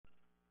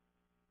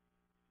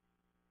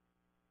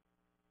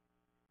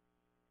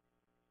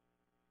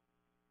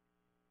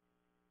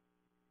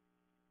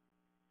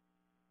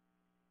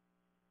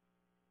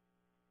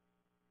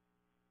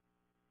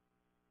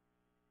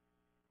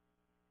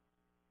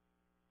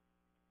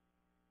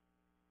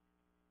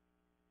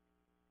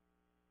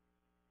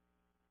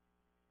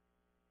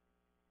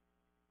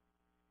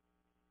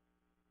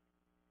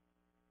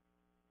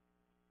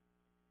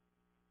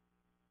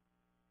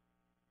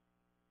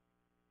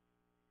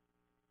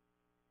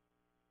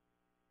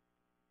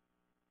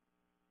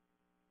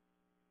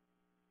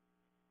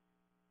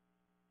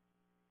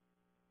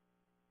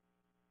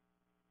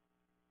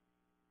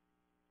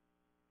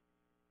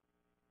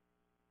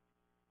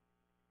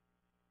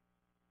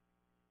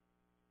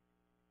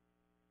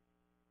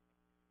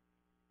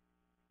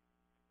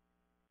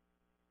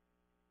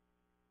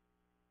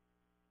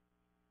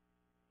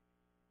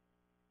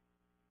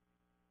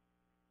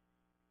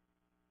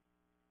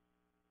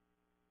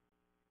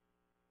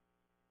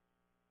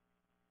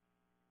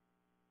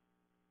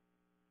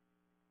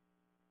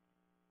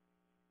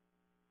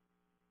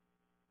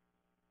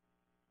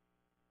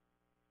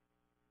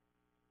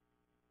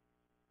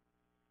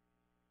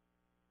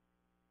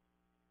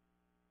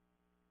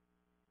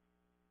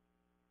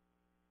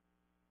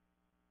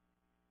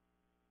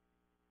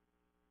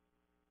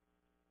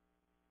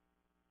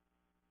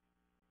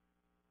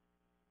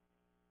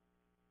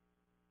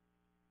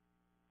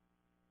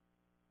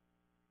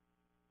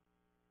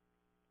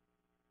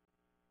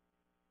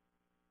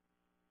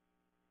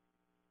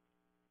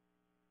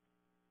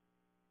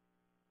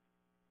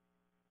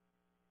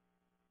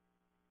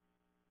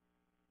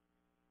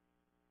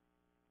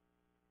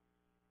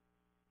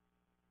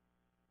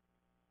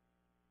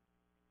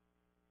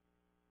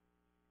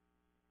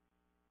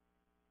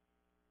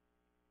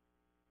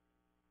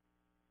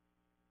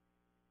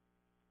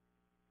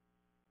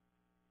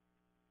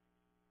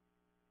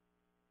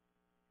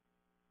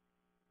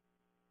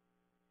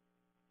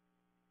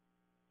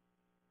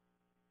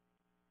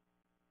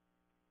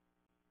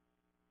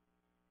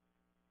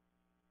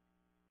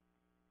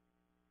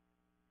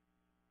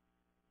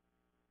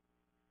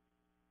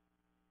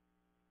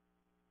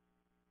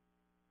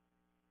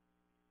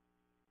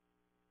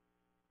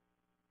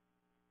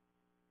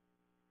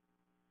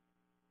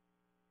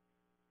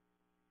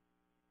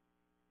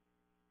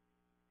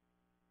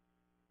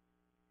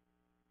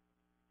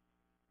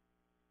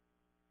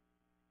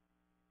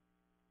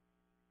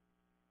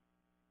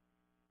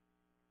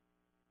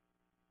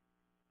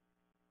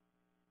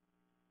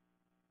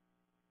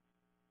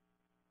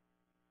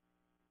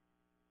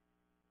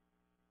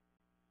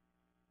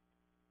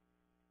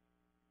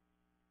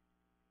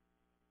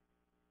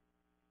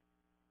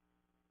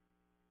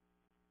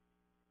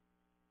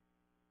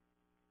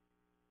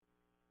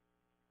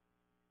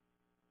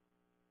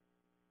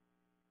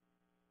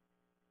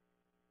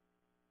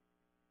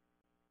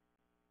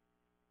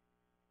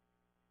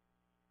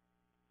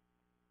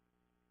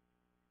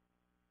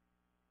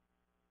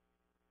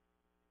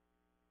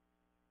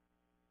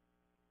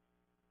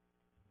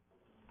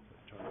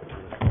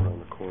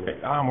corner. Okay,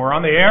 we're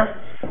on the air.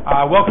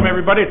 Welcome,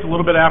 everybody. It's a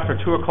little bit after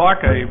 2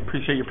 o'clock. I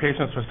appreciate your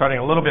patience for starting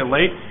a little bit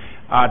late.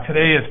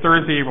 Today is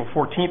Thursday, April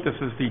 14th. This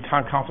is the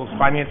Town Council's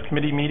Finance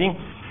Committee meeting.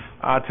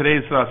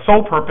 Today's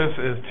sole purpose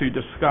is to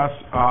discuss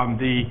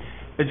the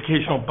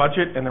educational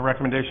budget and the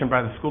recommendation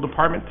by the school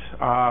department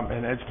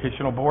and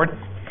educational board.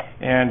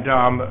 And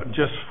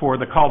just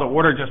for the call to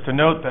order, just to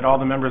note that all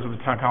the members of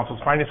the Town Council's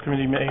Finance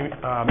Committee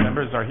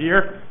members are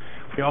here.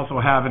 We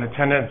also have in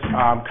attendance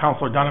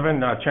Councilor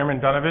Donovan, Chairman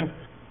Donovan,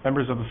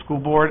 members of the school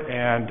board,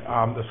 and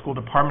the school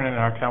department, and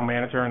our town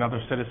manager and other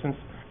citizens.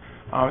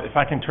 If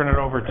I can turn it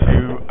over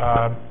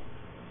to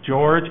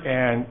George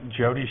and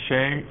Jody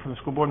Shea from the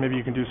school board, maybe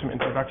you can do some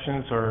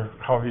introductions or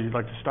however you'd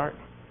like to start.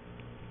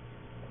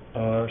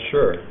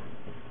 Sure. Do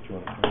you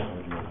want to start?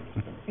 Or do you want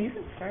to start? You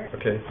can start.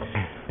 Okay.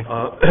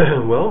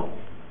 Well,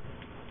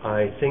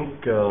 I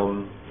think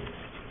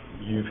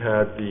you've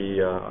had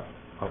the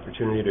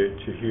opportunity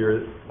to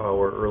hear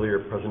our earlier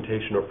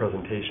presentation or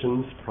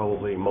presentations,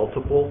 probably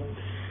multiple.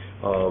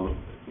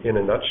 In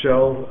a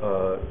nutshell,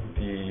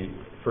 the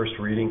first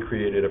reading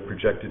created a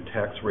projected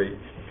tax rate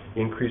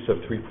increase of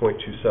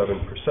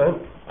 3.27%,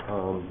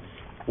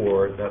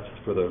 that's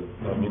for the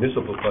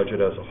municipal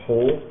budget as a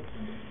whole.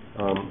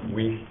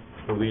 We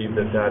believe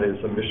that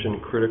is a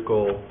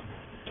mission-critical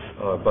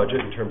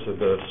budget in terms of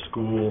the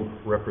school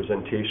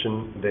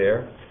representation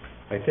there.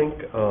 I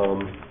think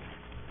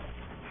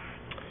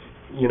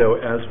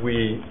as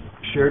we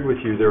shared with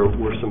you, there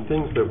were some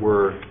things that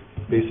were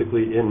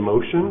basically in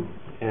motion,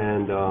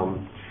 and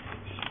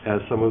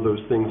as some of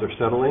those things are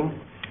settling,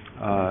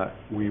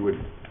 we would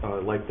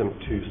like them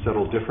to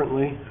settle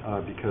differently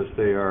because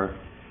they are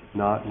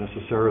not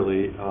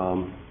necessarily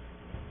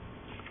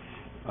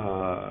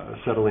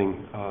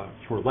settling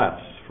for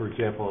less. For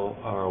example,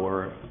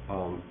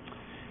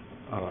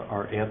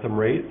 our anthem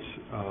rates,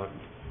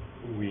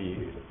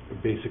 we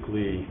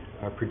basically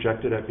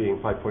projected at being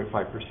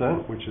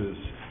 5.5%, which is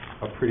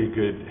a pretty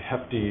good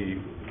hefty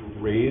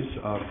raise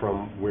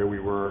from where we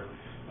were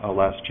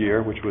last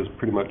year, which was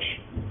pretty much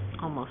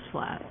almost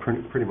flat.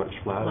 Pretty much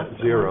flat Less at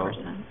than 0.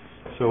 1%.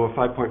 So a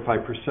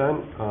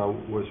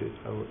 5.5% was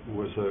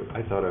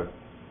I thought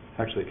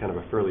actually kind of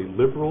a fairly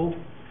liberal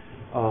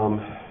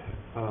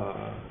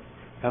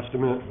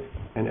estimate,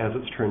 and as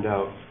it's turned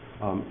out,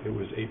 it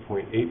was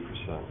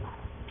 8.8%.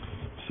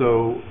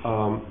 So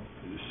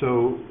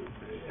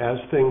as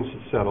things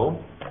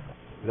settle,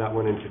 that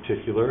one in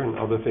particular, and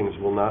other things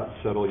will not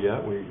settle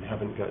yet. We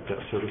haven't got debt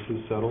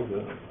services settled,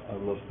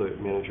 unless the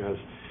manager has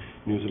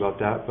news about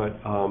that. But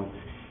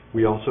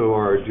we also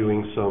are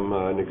doing some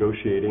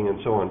negotiating and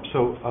so on.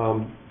 So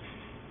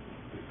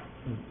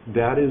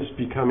that is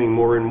becoming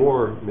more and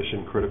more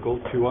mission critical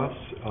to us,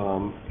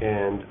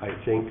 and I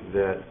think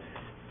that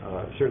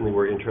certainly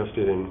we're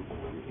interested in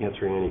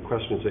answering any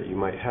questions that you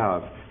might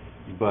have.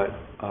 But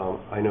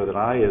I know that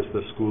I, as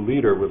the school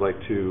leader, would like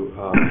to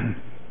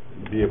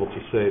be able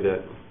to say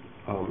that,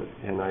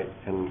 and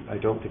I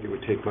don't think it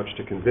would take much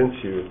to convince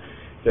you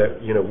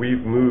that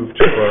we've moved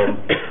from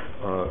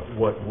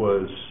what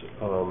was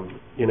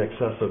in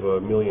excess of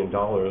 $1 million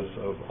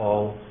of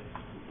all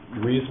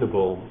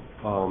reasonable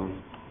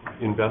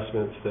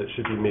investments that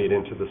should be made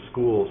into the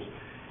schools.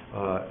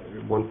 I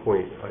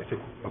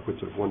think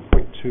upwards of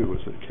 1.2, was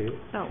it, Kate?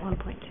 About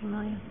 1.2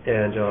 million.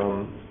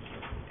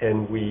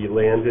 And we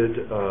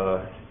landed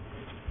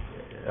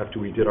after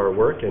we did our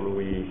work, and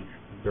we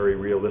very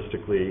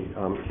realistically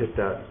hit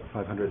that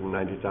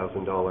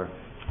 $590,000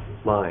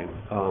 line.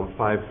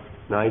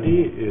 590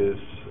 is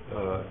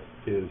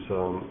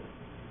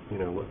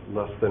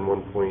less than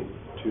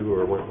 1.2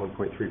 or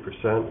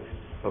 1.3%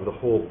 of the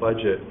whole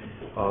budget.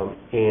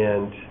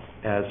 And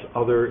as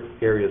other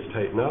areas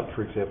tighten up,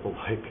 for example,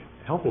 like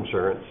health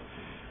insurance,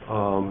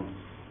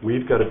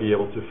 we've got to be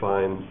able to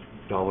find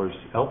dollars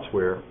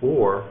elsewhere,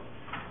 or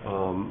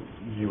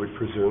you would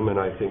presume, and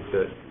I think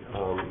that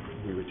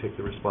we would take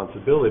the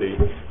responsibility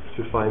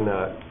to find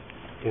that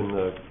in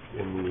the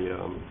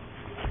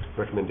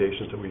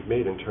recommendations that we've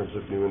made in terms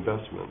of new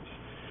investments.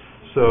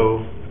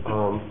 So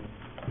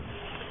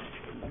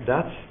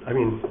that's,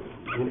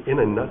 in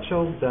a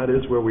nutshell, that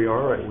is where we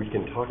are. We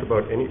can talk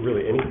about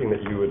anything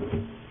that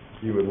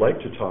you would like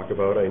to talk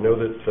about. I know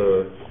that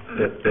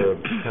the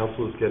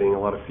council is getting a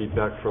lot of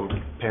feedback from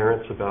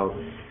parents about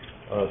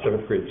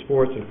 7th grade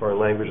sports and foreign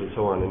language and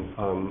so on,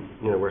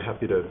 and we're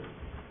happy to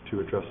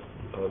address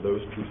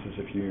those pieces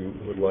if you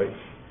would like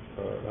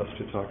us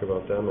to talk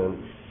about them,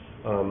 and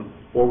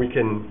or we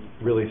can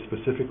really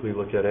specifically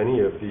look at any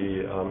of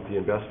the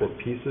investment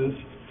pieces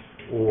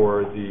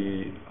or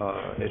the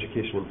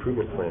education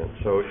improvement plan.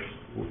 So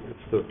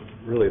it's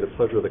really the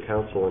pleasure of the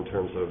council in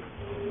terms of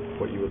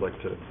what you would like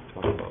to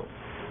talk about.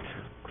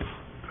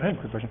 Go ahead,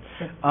 quick question.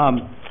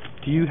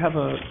 Do you have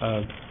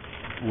a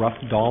rough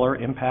dollar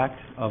impact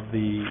of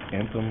the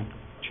anthem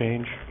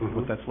change,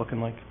 what that's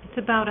looking like? It's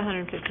about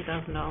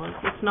 $150,000.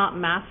 It's not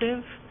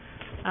massive,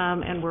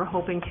 and we're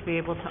hoping to be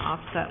able to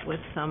offset with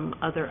some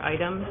other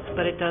items,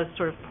 but it does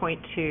sort of point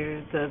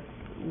to the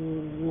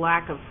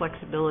lack of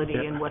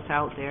flexibility in what's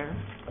out there.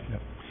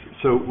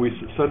 So we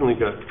suddenly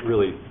got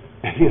really,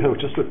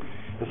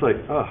 it's like,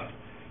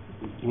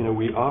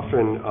 we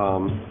often,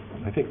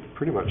 I think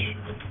pretty much.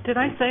 Did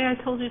I say I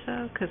told you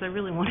so? Because I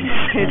really wanted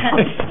to say that.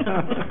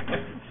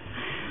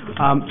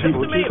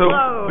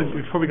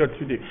 Before we go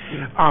too deep,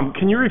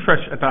 can you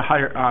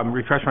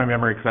refresh my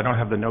memory, because I don't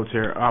have the notes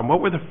here.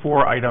 What were the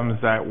 4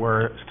 items that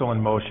were still in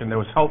motion? There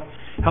was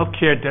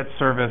healthcare, debt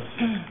service.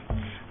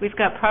 We've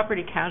got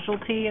property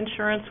casualty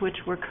insurance, which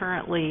we're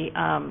currently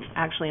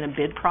actually in a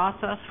bid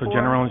process for. So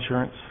general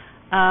insurance?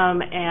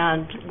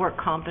 And work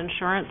comp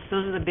insurance.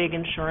 Those are the big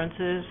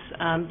insurances.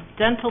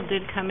 Dental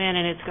did come in,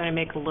 and it's going to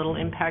make a little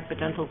impact, but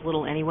dental's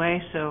little anyway,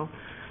 so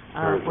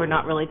we're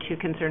not really too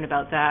concerned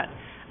about that.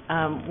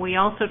 We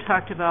also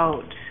talked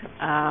about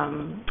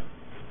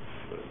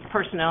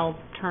personnel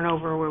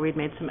turnover, where we've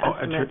made some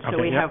estimates. So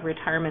we have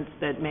retirements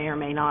that may or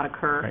may not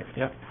occur. Right,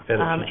 yep.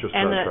 And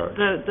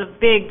the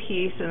big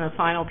piece and the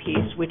final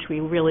piece, which we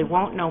really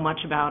won't know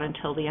much about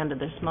until the end of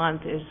this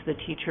month, is the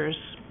teachers'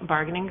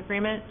 bargaining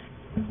agreement.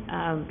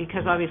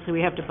 Because obviously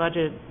we have to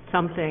budget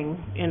something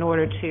in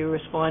order to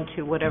respond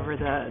to whatever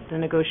the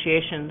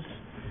negotiations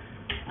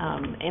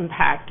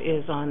impact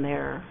is on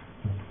their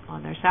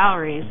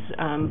salaries,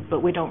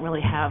 but we don't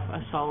really have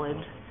a solid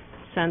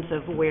sense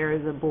of where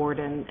the board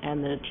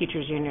and the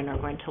teachers union are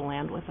going to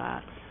land with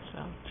that.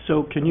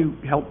 So can you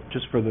help,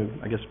 just for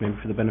maybe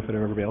for the benefit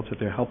of everybody else out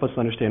there, help us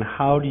understand,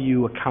 how do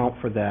you account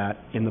for that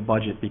in the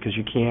budget? Because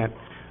you can't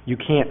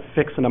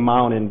fix an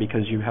amount in,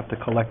 because you have to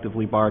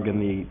collectively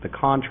bargain the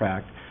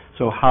contract.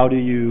 So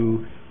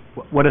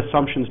what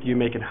assumptions do you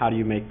make, and how do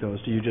you make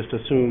those? Do you just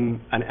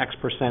assume an X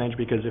percentage?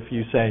 Because if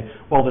you say,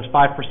 well, there's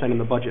 5% in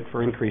the budget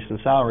for increase in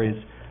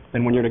salaries,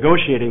 then when you're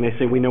negotiating, they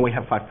say, we know we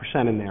have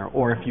 5% in there.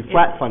 Or if you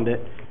flat fund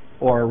it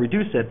or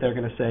reduce it, they're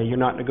going to say you're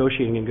not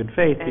negotiating in good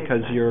faith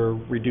because you're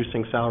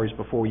reducing salaries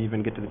before we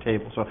even get to the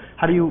table. So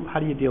how do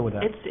you deal with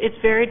that? It's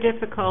very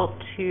difficult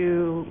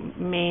to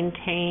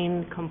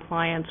maintain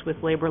compliance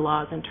with labor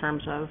laws in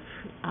terms of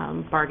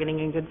bargaining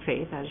in good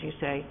faith, as you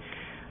say,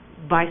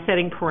 by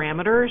setting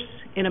parameters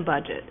in a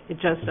budget. It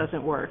just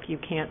doesn't work. You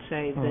can't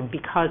say that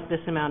because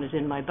this amount is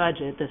in my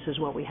budget, this is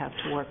what we have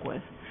to work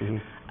with.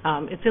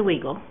 It's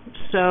illegal.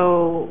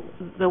 So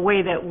the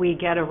way that we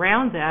get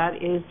around that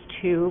is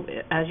to,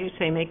 as you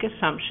say, make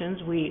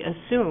assumptions. We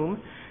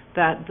assume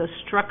that the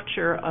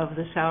structure of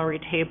the salary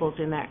tables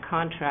in that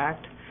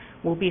contract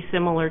will be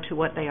similar to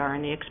what they are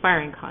in the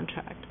expiring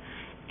contract.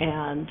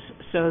 And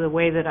so the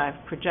way that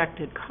I've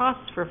projected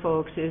costs for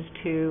folks is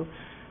to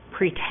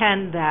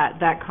pretend that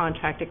that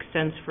contract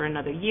extends for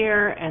another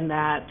year, and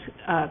that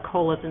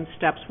COLAs and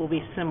steps will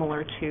be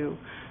similar to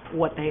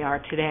what they are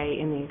today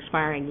in the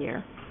expiring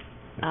year.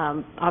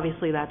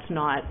 Obviously, that's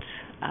not,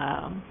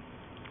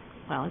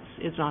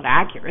 it's not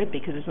accurate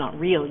because it's not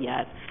real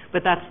yet,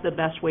 but that's the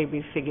best way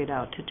we've figured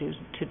out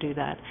to do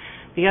that.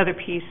 The other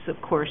piece,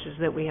 of course, is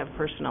that we have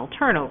personnel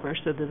turnover,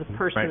 so that the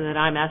person that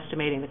I'm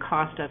estimating the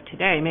cost of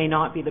today may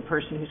not be the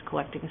person who's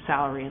collecting a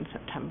salary in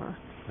September.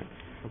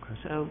 Okay.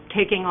 So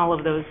taking all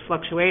of those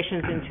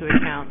fluctuations into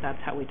account, that's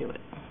how we do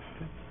it.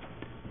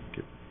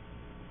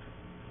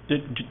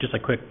 Just a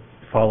quick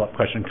follow-up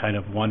question, kind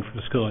of one for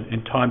the school.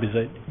 And Tom,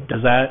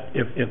 does that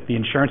if the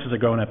insurances are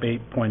going up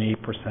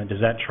 8.8%,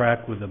 does that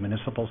track with the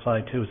municipal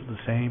side too? Is it the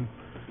same?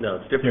 No,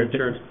 it's different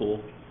insurance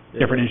pool.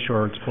 Different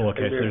insurance pool.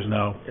 Okay, so there's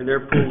no. And their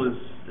pool is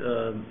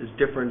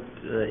different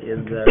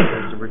in that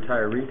there's a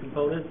retiree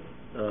component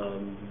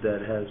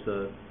that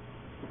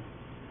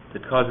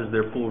causes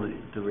their pool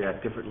to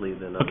react differently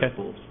than other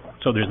pools.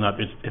 So there's not.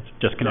 It's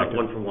disconnected. Not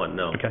one for one.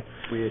 No. Okay.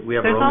 We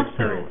have our own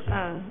experience.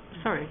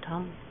 Sorry,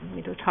 Tom, I don't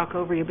mean to talk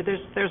over you, but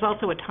there's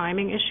also a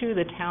timing issue.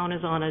 The town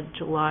is on a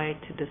July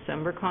to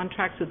December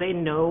contract, so they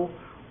know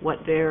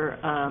what their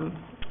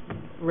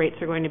rates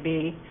are going to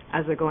be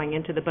as they're going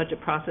into the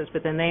budget process,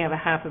 but then they have a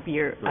half of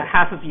year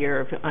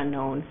of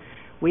unknown.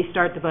 We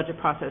start the budget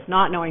process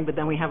not knowing, but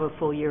then we have a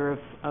full year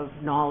of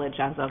knowledge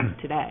as of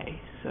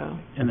today. So.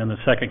 And then the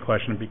second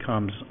question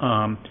becomes,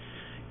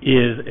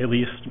 is at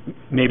least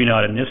maybe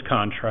not in this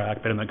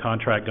contract, but in the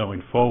contract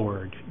going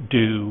forward,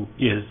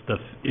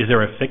 is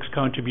there a fixed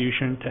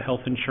contribution to health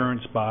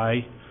insurance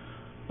by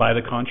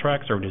the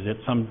contracts, or does it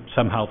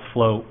somehow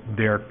float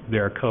their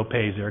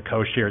co-pays, their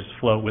co-shares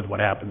float with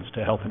what happens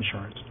to health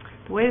insurance?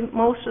 The way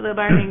most of the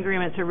bargaining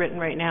agreements are written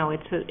right now,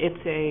 it's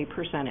a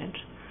percentage.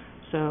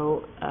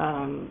 So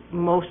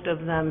most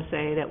of them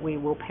say that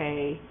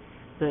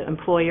the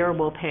employer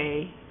will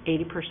pay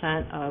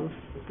 80% of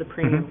the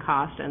premium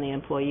cost, and the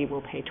employee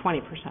will pay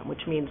 20%,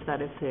 which means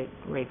that if the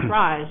rates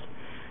rise,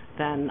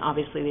 then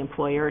obviously the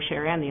employer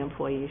share and the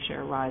employee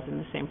share rise in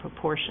the same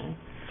proportion.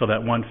 So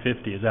that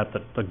 150, is that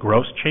the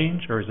gross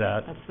change, or is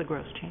that? That's the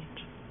gross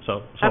change.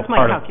 So that's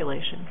my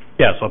calculation.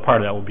 So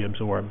part of that will be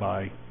absorbed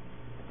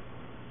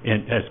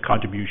as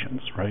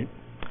contributions, right?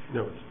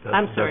 No,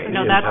 I'm sorry.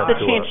 No, that's the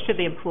change to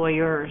the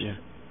employer's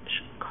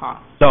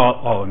cost.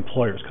 So,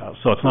 employer's cost.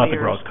 So it's not the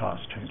gross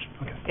cost change.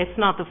 Okay. It's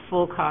not the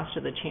full cost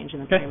of the change in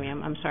the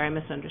premium. I'm sorry, I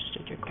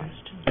misunderstood your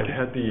question. And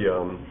had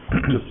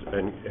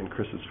and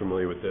Chris is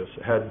familiar with this,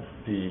 had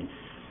the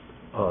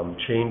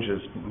change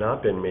has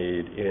not been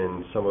made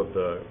in some of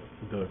the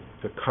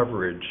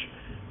coverage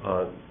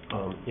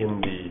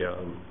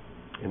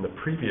in the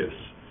previous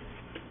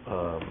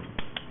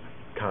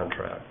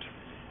contract,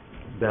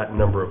 that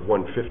number of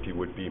 150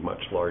 would be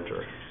much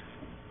larger,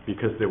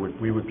 because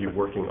we would be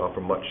working off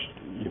a much,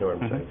 you know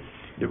what I'm saying?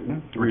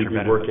 We would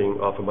be working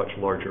off a much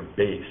larger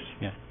base,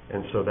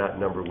 and so that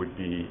number would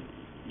be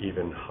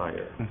even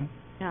higher.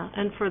 Yeah,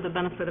 and for the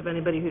benefit of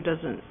anybody who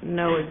doesn't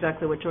know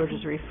exactly what George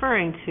is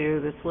referring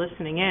to that's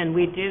listening in,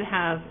 we did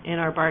have in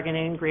our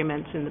bargaining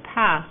agreements in the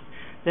past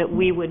that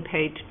we would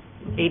pay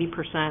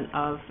 80%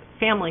 of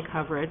family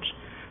coverage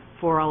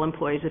for all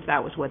employees if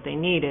that was what they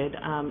needed.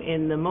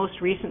 In the most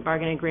recent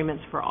bargaining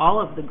agreements for all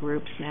of the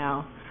groups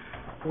now,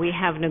 we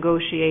have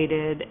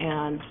negotiated,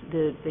 and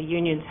the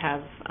unions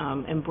have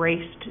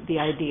embraced the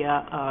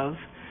idea of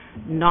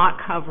not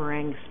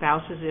covering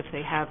spouses if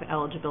they have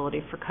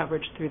eligibility for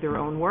coverage through their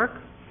own work,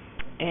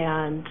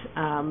 and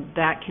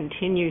that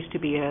continues to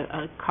be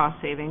a cost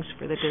savings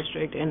for the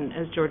district. And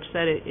as George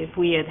said, if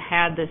we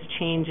had this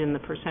change in the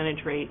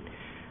percentage rate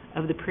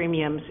of the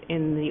premiums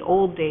in the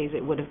old days,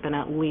 it would have been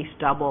at least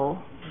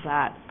double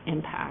that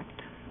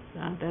impact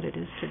that it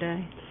is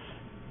today.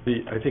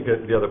 I think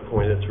the other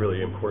point that's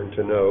really important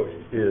to know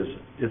is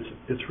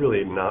it's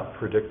really not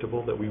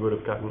predictable that we would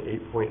have gotten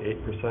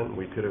 8.8%.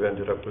 We could have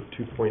ended up with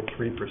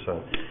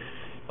 2.3%.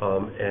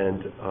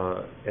 And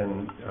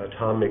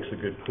Tom makes a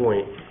good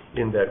point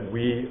in that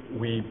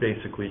we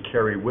basically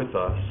carry with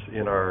us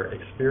in our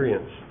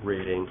experience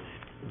rating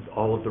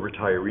all of the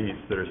retirees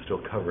that are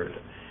still covered.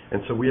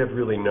 And so we have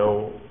really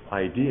no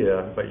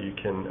idea, but you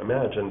can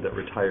imagine that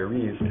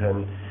retirees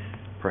tend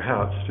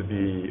perhaps to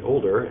be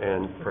older,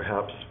 and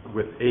perhaps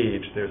with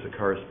age there's a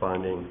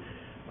corresponding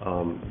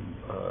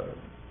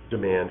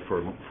demand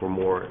for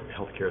more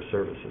healthcare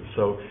services.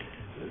 So,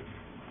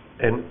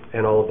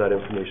 and all of that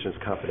information is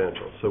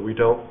confidential. So we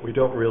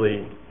don't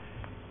really.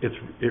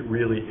 It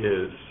really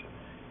is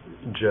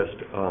just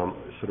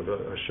sort of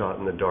a shot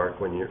in the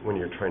dark when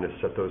you're trying to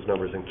set those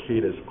numbers. And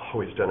Kate has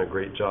always done a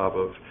great job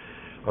of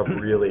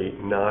really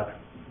not,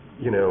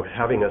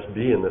 having us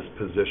be in this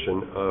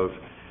position of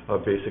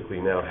basically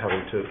now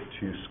having to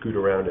scoot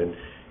around and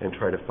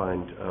try to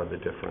find the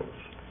difference.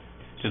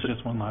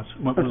 Just one last.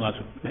 When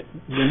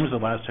was the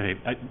last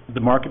time? The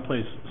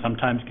marketplace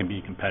sometimes can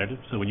be competitive.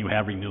 So when you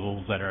have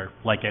renewals that are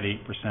like at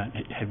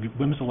 8%,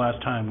 when was the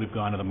last time we've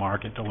gone to the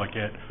market to look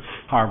at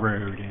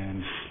Harvard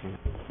and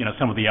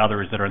some of the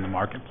others that are in the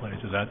marketplace?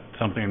 Is that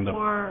something that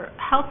for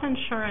health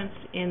insurance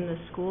in the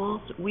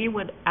schools, we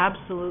would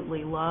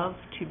absolutely love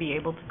to be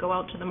able to go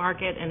out to the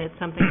market, and it's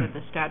something that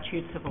the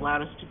statutes have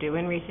allowed us to do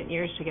in recent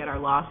years to get our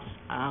loss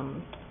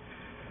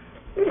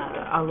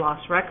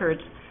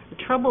records. The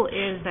trouble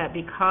is that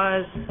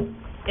because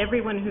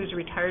everyone who's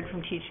retired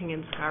from teaching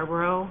in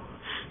Scarborough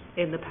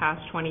in the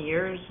past 20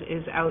 years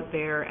is out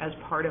there as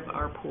part of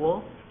our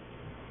pool,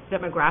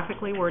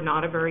 demographically we're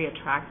not a very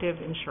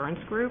attractive insurance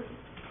group.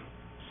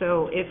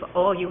 So if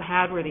all you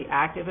had were the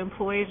active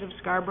employees of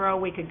Scarborough,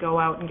 we could go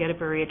out and get a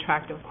very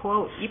attractive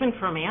quote, even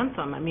from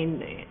Anthem. I mean,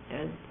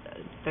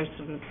 there's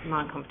some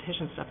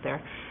non-competition stuff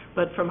there.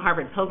 But from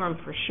Harvard Pilgrim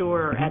for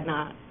sure,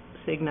 Aetna,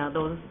 Cigna,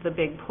 the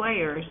big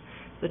players.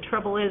 The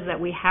trouble is that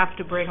we have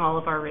to bring all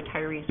of our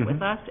retirees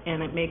with us,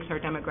 and it makes our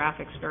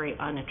demographics very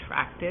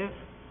unattractive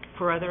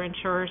for other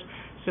insurers.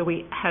 So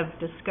we have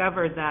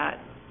discovered that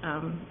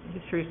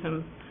through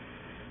some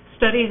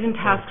studies and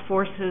task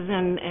forces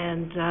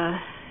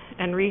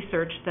and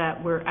research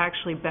that we're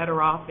actually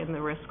better off in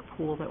the risk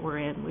pool that we're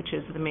in, which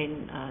is the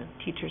Maine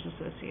Teachers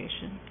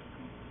Association.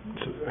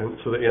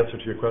 So the answer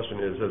to your question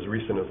is, as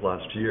recent as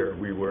last year,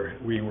 we were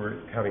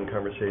having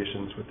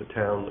conversations with the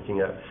town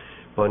looking at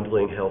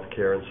bundling health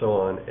care and so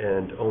on,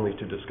 and only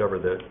to discover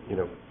that,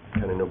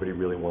 kind of nobody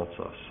really wants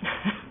us.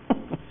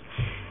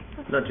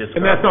 Not just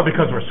and that's not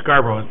because we're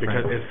Scarborough, it's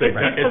because it's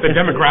the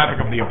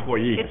demographic of the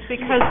employee. It's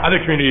because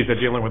other communities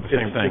are dealing with the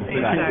same thing.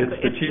 Exactly.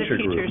 It's the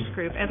teachers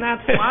group. And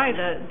that's why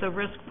the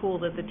risk pool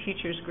that the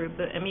teachers group,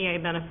 the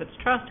MEA Benefits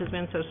Trust, has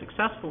been so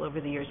successful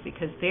over the years,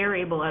 because they're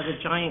able, as a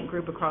giant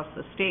group across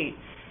the state,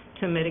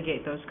 to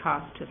mitigate those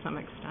costs to some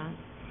extent.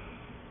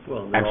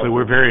 Well, actually,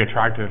 we're very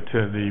attractive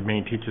to the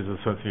Maine Teachers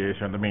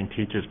Association, the Maine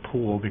Teachers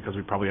Pool, because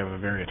we probably have a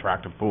very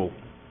attractive pool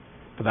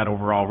for that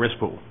overall risk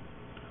pool.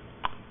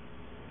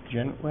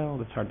 Well,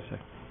 that's hard to say.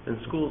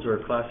 And schools are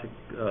a classic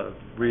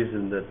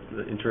reason that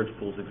the insurance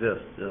pools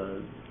exist.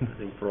 I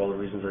think for all the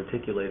reasons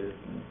articulated,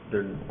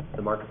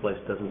 the marketplace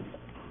isn't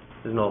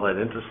all that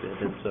interested,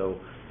 and so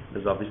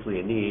there's obviously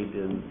a need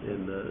in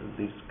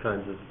these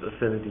kinds of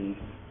affinity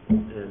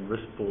and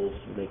risk pools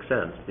make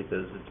sense,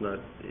 because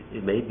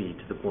it may be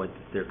to the point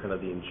that they're kind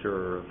of the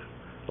insurer of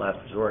last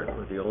resort,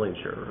 or the only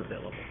insurer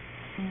available.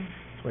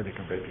 That's why they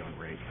can baby on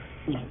rate.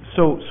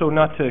 So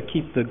not to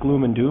keep the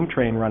gloom and doom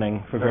train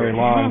running for very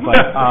long,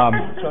 but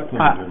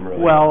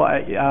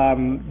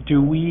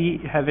do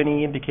we have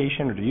any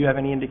indication, or do you have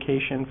any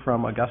indication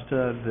from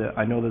Augusta?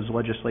 I know there's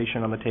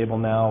legislation on the table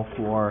now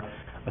for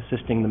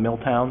assisting the mill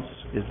towns.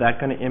 Is that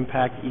going to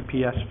impact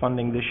EPS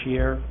funding this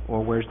year,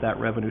 or where's that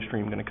revenue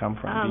stream going to come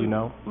from? Do you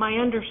know? My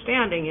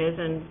understanding is,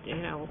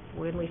 and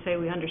when we say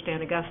we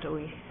understand Augusta,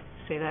 we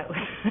say that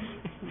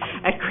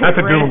at great That's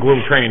a doom and rate.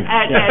 gloom train.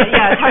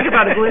 Talk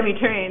about a gloomy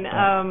train.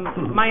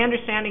 My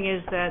understanding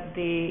is that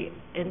the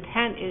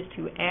intent is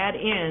to add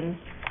in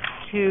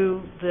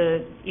to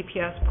the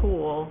EPS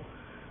pool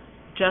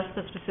just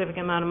the specific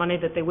amount of money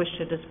that they wish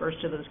to disperse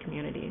to those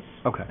communities.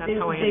 Okay. That's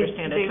how I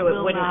understand it, so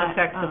it wouldn't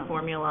affect the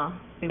formula.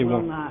 They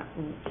will not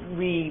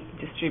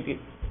redistribute.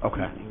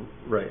 Okay.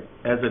 Right.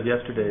 As of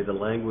yesterday, the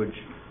language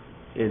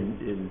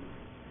in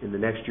the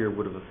next year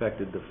would have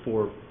affected the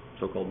 4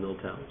 so-called mill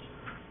towns.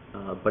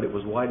 But it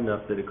was wide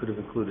enough that it could have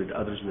included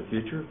others in the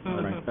future,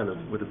 kind of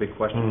with a big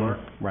question mark.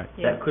 Right.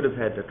 Yeah. That could have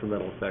had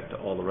detrimental effect to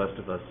all the rest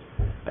of us.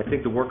 I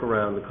think the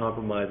workaround, the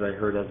compromise I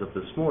heard as of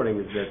this morning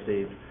is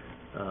that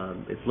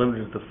it's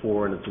limited to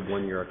 4 and it's a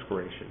 1-year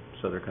expiration.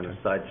 So they're kind of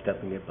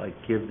sidestepping it by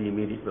give the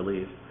immediate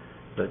relief,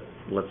 but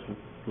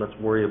let's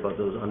worry about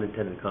those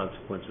unintended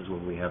consequences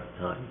when we have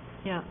the time.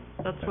 Yeah,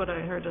 that's what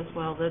I heard as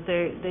well, that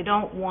they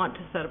don't want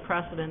to set a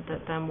precedent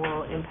that then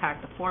will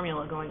impact the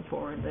formula going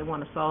forward. They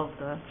want to solve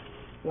the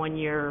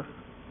 1-year,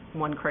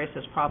 one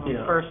crisis problem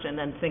first and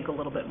then think a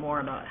little bit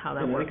more about how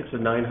that I works. think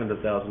it's a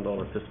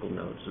 $900,000 fiscal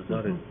note, so it's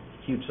not a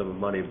huge sum of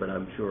money, but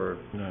I'm sure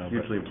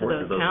hugely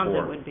important to those those towns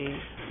 4. it would be.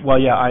 Well,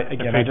 yeah,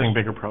 They're facing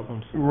bigger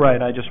problems.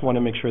 Right, I just want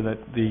to make sure that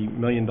the $1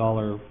 million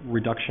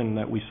reduction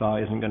that we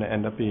saw isn't going to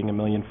end up being $1.5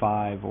 million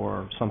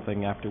or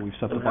something after we've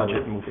set the Somehow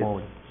budget and move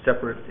forward.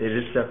 Separate, it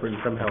is separate,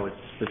 and somehow it's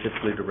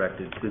specifically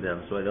directed to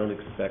them, so I don't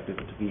expect it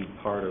to be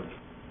part of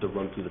the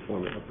run through the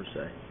formula per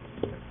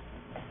se.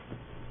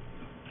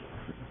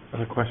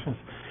 Other questions?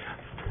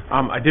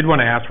 I did want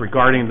to ask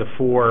regarding the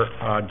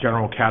 4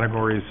 general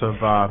categories of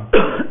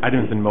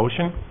items in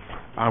motion,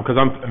 because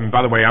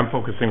by the way, I'm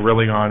focusing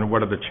really on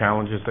what are the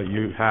challenges that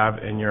you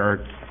have in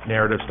your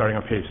narrative starting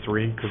on page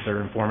 3, because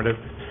they're informative.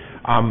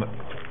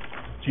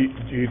 Do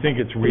you think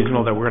it's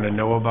reasonable that we're going to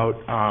know about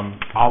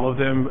all of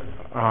them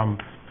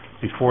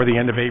before the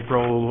end of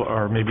April,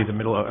 or maybe the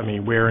middle of,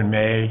 where in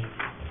May?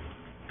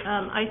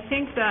 I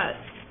think that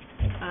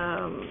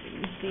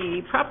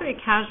the property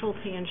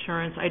casualty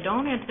insurance, I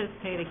don't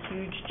anticipate a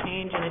huge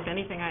change, and if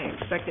anything, I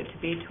expect it to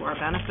be to our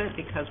benefit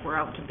because we're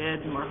out to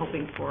bid and we're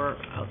hoping for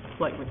a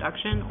slight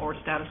reduction or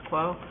status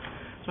quo.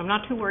 So I'm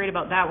not too worried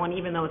about that one,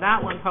 even though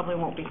that one probably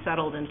won't be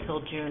settled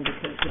until June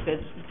because the bid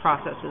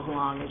process is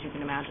long, as you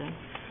can imagine.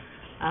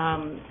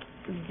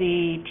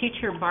 The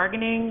teacher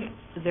bargaining,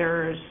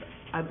 there's,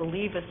 I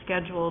believe, a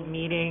scheduled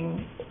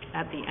meeting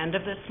at the end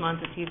of this month.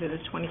 It's either the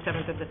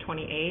 27th or the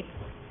 28th.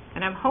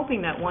 And I'm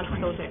hoping that once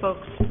those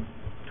folks,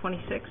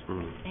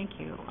 26th, thank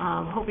you,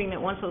 hoping that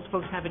once those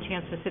folks have a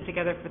chance to sit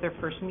together for their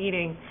first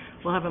meeting,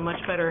 we'll have a much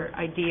better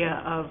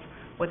idea of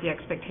what the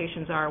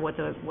expectations are, what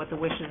the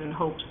wishes and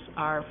hopes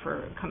are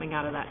for coming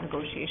out of that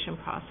negotiation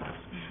process.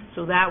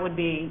 So that would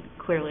be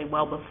clearly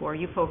well before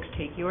you folks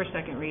take your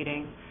second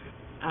reading.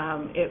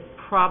 It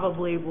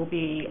probably will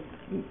be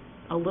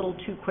a little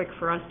too quick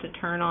for us to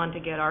turn on to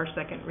get our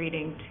second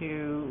reading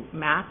to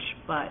match,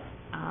 but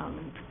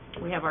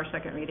we have our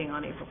second reading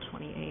on April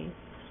 28th.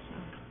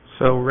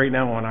 So right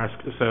now on our,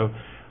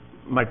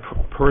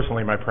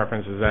 personally, my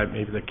preference is that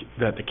maybe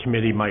that the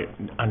committee might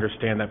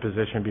understand that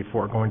position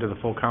before going to the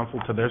full council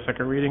to their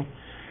second reading.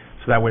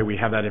 So that way we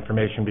have that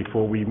information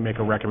before we make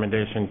a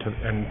recommendation to,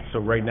 and so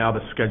right now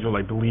the schedule,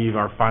 I believe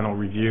our final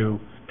review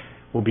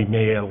will be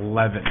May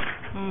 11th.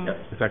 Yes.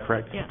 Is that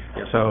correct? Yeah.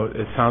 Yep. So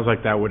it sounds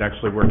like that would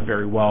actually work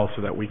very well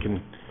so that we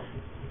can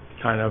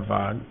kind of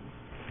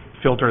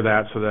filter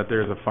that so that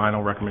there's a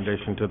final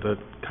recommendation to the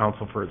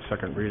council for its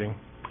second reading.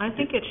 I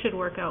think it should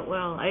work out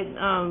well.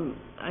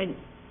 I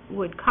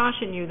would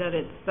caution you that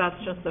that's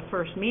just the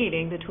first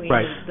meeting between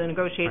the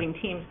negotiating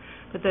teams.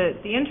 But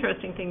the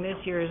interesting thing this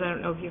year is, I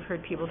don't know if you've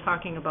heard people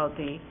talking about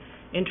the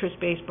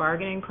interest-based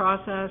bargaining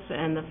process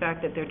and the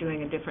fact that they're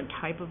doing a different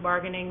type of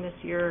bargaining this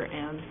year,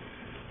 and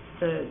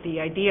the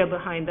idea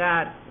behind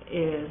that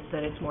is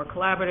that it's more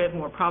collaborative,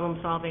 more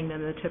problem-solving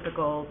than the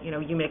typical,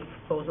 you make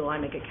a proposal, I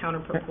make a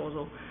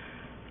counter-proposal.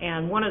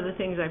 And one of the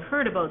things I've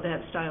heard about that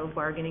style of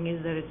bargaining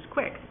is that it's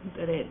quick,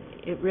 that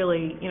it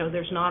really,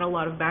 there's not a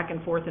lot of back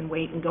and forth and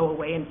wait and go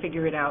away and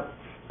figure it out,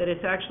 that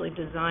it's actually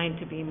designed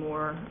to be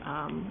more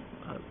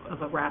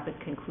of a rapid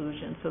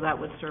conclusion, so that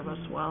would serve us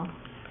well.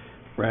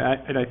 Right,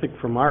 and I think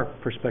from our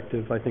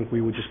perspective, I think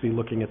we would just be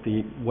looking at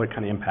what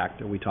kind of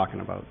impact are we talking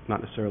about,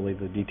 not necessarily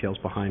the details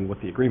behind what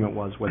the agreement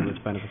was, whether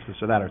it's benefits this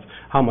or that, or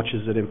how much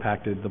has it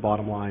impacted the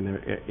bottom line, or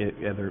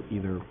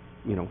either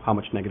how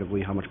much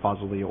negatively, how much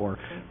positively, or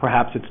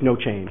perhaps it's no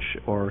change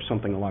or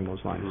something along those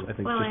lines. I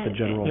think just the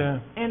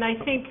general... And I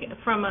think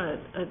from a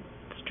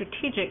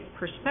strategic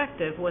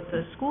perspective, what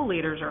the school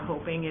leaders are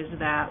hoping is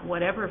that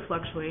whatever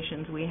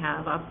fluctuations we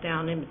have, up,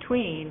 down, in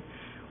between,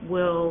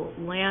 will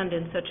land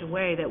in such a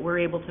way that we're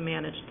able to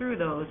manage through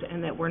those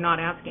and that we're not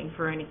asking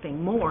for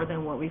anything more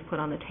than what we've put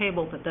on the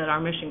table, but that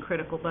our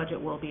mission-critical budget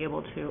will be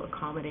able to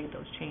accommodate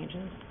those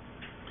changes.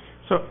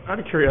 So, out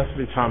of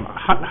curiosity, Tom,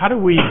 how do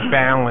we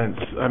balance,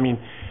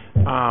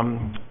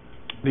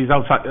 these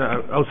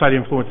outside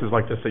influences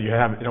like this that you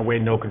have, in a way,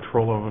 no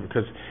control over?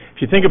 Because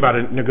if you think about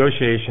it,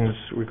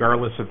 negotiations,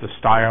 regardless of the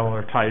style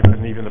or type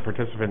and even the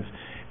participants,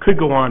 could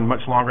go on much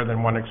longer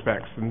than one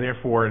expects, and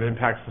therefore it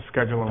impacts the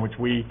schedule in which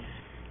we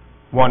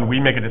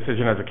make a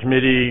decision as a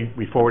committee,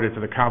 we forward it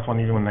to the council,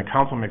 and even when the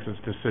council makes its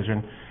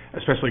decision,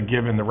 especially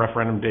given the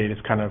referendum date is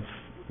kind of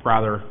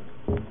rather,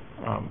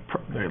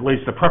 at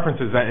least the preference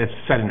is that it's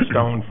set in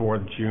stone for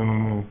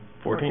June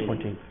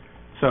 14th.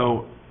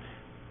 So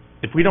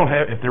if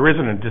there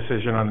isn't a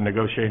decision on the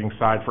negotiating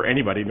side for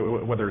anybody,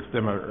 whether it's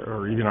them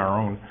or even our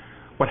own,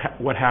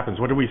 what happens?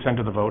 What do we send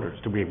to the voters?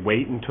 Do we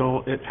wait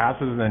until it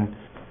passes and then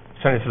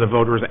send it to the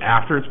voters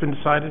after it's been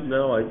decided?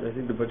 No, I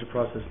think the budget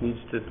process needs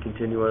to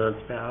continue on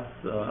its path.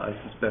 I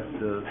suspect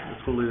the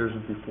school leaders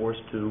would be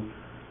forced to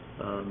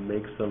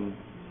make some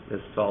as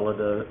solid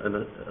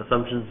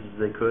assumptions as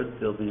they could.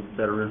 They'll be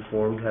better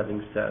informed,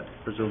 having sat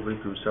presumably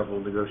through several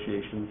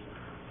negotiations,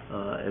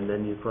 and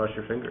then you cross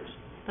your fingers.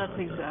 That's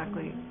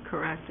exactly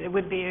correct. It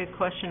would be a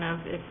question of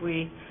if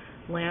we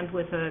land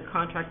with a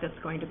contract that's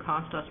going to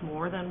cost us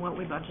more than what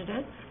we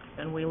budgeted,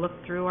 then we look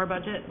through our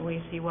budget and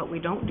we see what we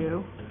don't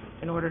do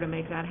in order to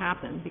make that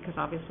happen, because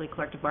obviously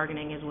collective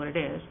bargaining is what it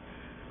is.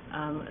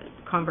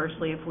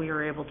 Conversely, if we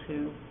are able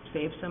to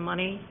save some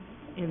money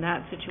in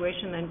that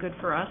situation, then good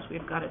for us.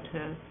 We've got it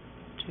to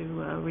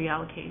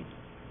reallocate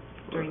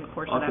during the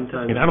course of that.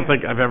 Oftentimes, I don't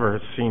think I've ever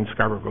seen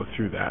Scarborough go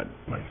through that,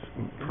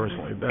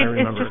 personally.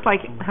 It's just like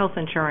health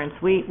insurance.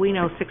 We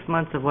know 6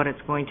 months of what it's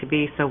going to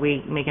be, so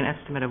we make an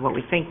estimate of what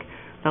we think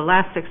the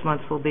last 6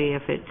 months will be.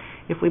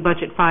 If we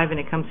budget 5 and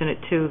it comes in at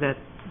 2,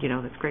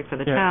 that's great for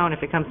the town.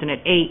 If it comes in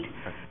at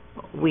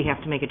 8, we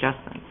have to make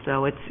adjustments.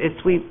 So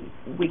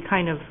we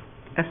kind of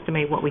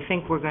estimate what we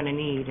think we're going to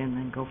need and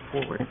then go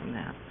forward from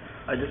that.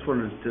 I just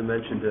wanted to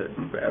mention, to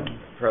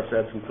perhaps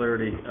add some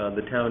clarity,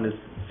 the town is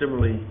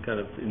similarly kind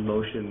of in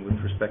motion with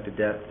respect to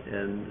debt,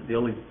 and the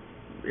only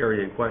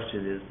area in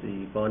question is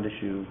the bond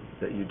issue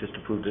that you just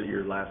approved at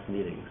your last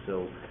meeting.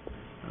 So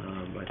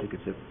I think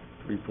it's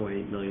a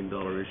 $3.8 million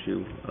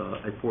issue,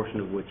 a portion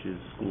of which is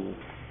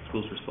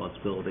school's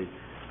responsibility.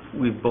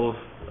 We've both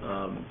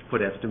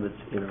put estimates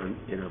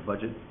in our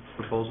budget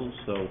proposals,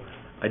 so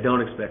I don't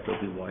expect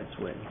there'll be wide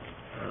swings.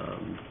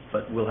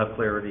 But we'll have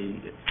clarity.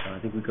 I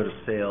think we go to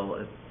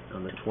sale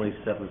on the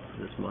 27th of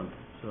this month,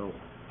 so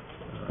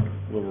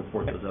we'll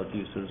report those out to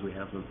you as soon as we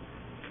have them.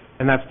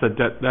 And that's the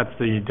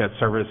debt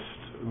service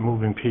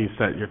moving piece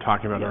that you're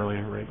talking about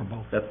earlier, right?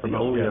 That's the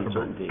only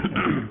uncertainty,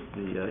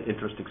 the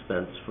interest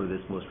expense for this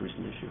most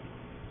recent issue.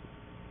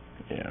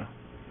 Yeah.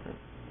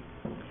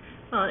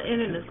 Well,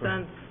 in a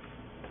sense,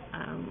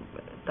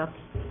 that's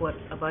what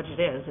a budget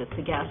is. It's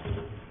a guess.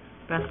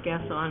 Best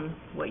guess on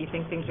what you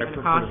think things are going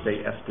to cost. I prefer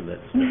to say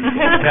estimates.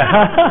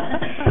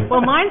 Well,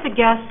 mine's a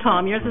guess,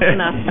 Tom. Yours is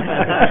an estimate.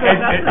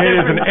 It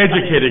is an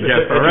educated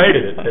guess, all right?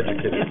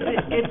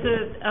 It's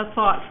a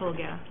thoughtful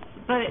guess.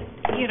 But,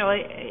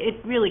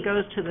 it really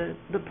goes to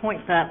the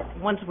point that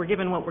once we're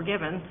given what we're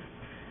given,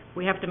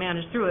 we have to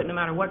manage through it no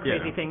matter what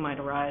crazy thing might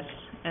arise.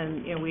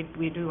 And,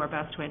 we do our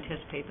best to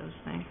anticipate those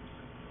things.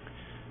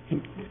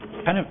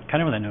 Kind of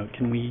on that note,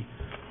 can we,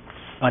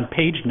 on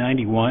page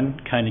 91,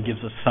 kind of gives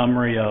a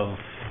summary of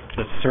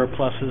the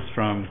surpluses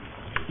from,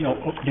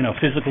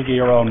 fiscal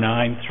year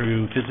 09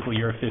 through fiscal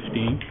year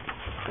 15.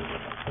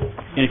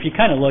 And if you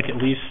kind of look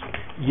at least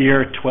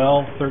year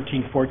 12,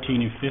 13,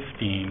 14, and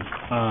 15,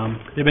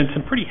 there have been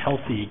some pretty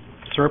healthy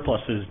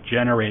surpluses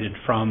generated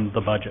from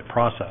the budget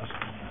process.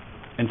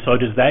 And so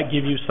does that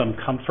give you some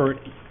comfort?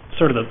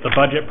 Sort of the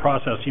budget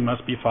process you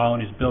must be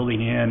following is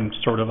building in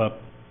sort of a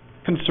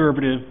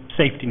conservative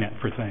safety net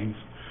for things.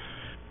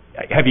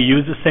 Have you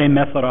used the same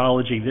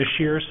methodology this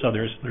year? So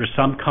there's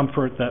some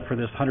comfort that for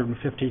this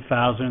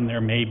 $150,000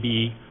 there may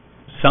be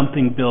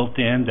something built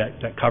in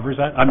that covers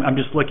that. I'm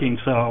just looking.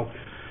 So,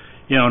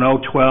 in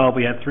 2012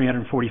 we had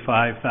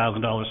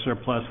 $345,000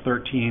 surplus.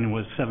 13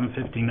 was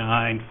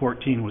 $759.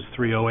 14 was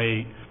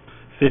 $308.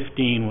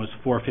 15 was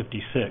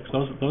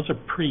 $456. Those are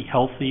pretty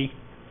healthy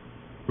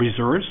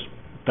reserves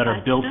that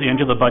are built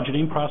into the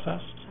budgeting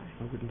process.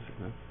 I wouldn't say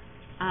that.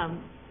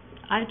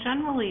 I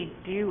generally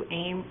do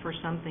aim for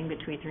something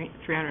between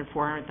 $300,000 and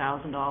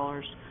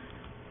 $400,000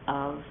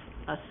 of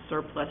a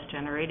surplus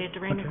generated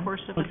during the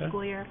course of the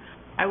school year.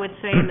 I would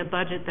say in the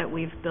budget that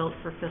we've built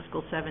for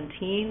fiscal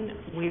 17,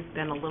 we've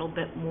been a little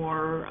bit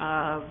more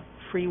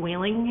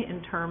freewheeling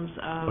in terms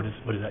of... What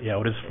is that? Yeah,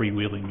 what does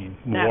freewheeling mean?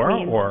 More, that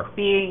means or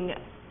being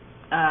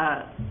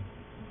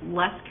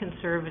less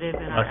conservative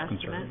in our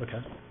estimates.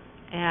 Okay.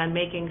 And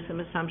making some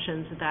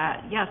assumptions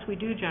that, yes, we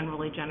do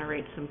generally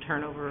generate some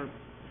turnover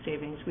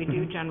savings. We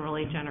do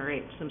generally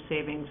generate some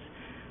savings,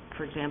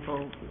 for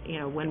example,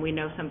 when we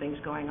know something's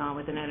going on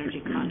with an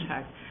energy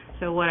contract.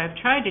 So what I've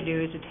tried to do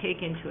is to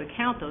take into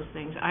account those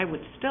things. I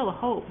would still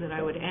hope that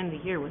I would end the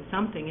year with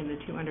something in the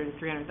 $200,000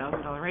 to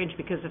 $300,000 range,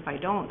 because if I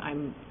don't,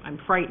 I'm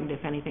frightened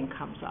if anything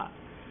comes up.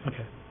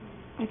 Okay.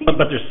 I think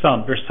But there's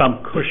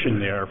some cushion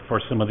there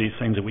for some of these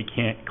things that we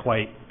can't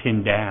quite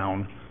pin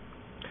down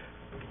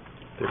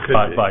There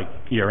could be. by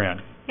year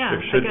end. Yeah,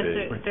 There should I guess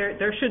be.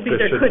 there should be, There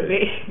there should could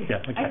be. be.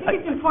 Yeah, I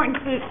think it's important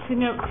to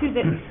note too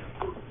that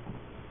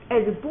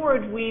as a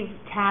board, we've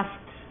tasked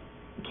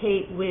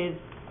Kate with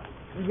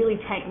really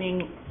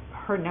tightening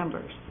her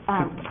numbers.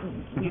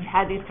 We've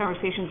had these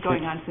conversations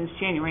going on since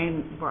January,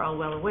 and we're all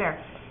well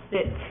aware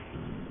that,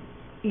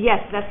 yes,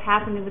 that's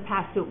happened in the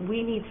past, but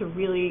we need to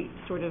really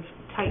sort of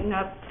tighten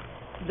up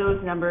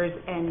those numbers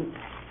and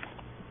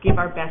give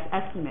our best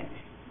estimate.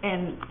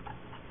 And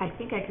I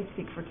think I could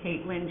speak for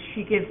Kate when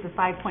she gives the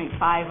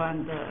 5.5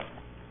 on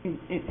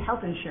the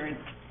health insurance.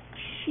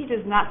 She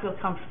does not feel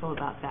comfortable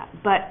about that,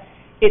 but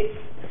it's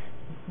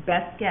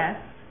best guess.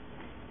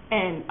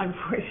 And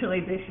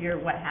unfortunately, this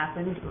year, what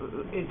happened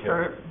is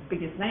her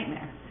biggest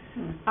nightmare.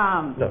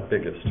 Not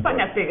biggest. But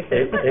not biggest.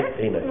 A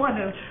night.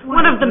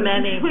 One of the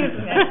many.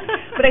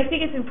 But I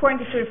think it's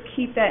important to sort of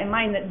keep that in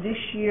mind, that this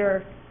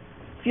year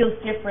feels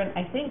different,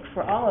 I think,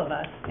 for all of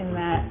us, in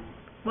that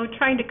We're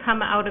trying to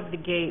come out of the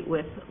gate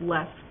with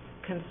less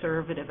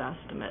conservative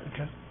estimates,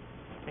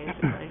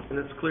 basically. And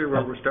it's clear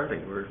where we're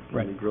starting.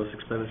 Right. The gross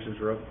expenditures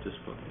are up just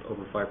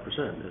over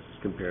 5% as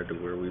compared to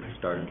where we've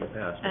started in the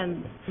past.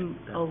 And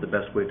That's the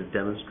best way to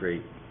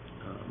demonstrate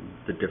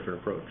the different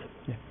approach.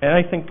 Yeah. And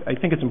I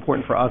think it's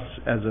important for us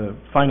as a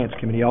finance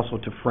committee also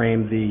to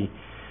frame the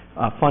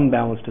fund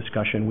balance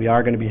discussion. We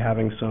are going to be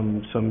having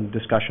some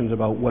discussions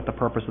about what the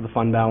purpose of the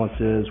fund balance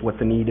is, what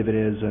the need of it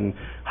is, and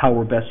how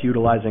we're best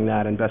utilizing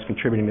that and best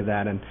contributing to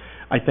that. And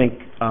I think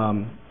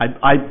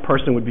I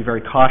personally would be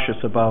very cautious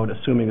about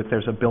assuming that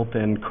there's a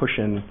built-in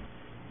cushion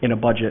in a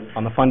budget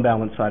on the fund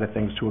balance side of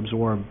things to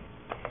absorb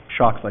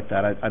shocks like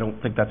that. I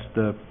don't think that's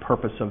the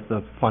purpose of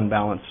the fund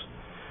balance.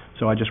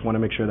 So I just want to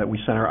make sure that we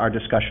center our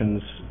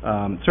discussions,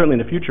 certainly in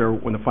the future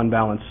when the fund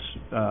balance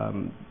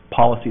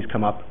policies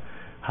come up,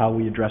 how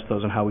we address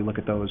those and how we look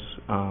at those.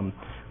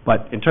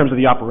 But in terms of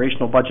the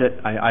operational budget,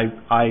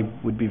 I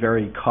would be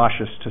very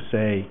cautious to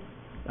say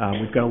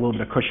we've got a little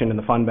bit of cushion in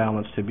the fund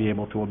balance to be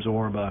able to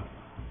absorb a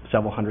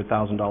several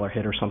 $100,000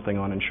 hit or something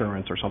on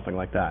insurance or something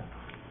like that.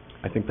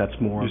 I think that's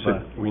more You of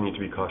a... said we need to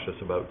be cautious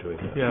about doing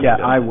that. Yes,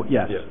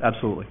 Yeah.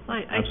 absolutely.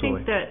 I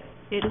think that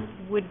it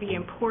would be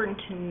important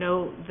to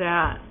note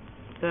that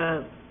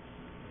the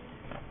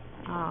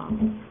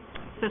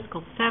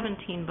fiscal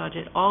 17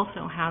 budget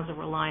also has a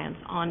reliance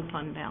on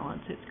fund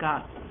balance. It's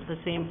got the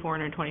same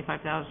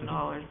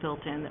 $425,000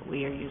 built in that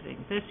we are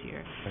using this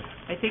year.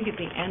 I think at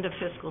the end of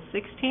fiscal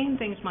 16,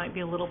 things might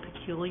be a little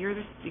peculiar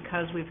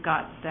because we've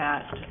got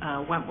that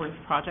Wentworth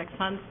Project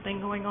Fund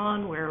thing going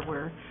on where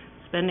we're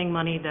spending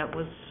money that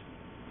was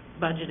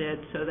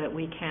budgeted so that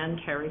we can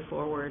carry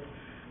forward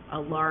a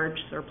large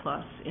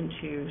surplus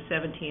into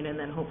 17 and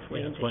then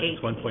hopefully into 18.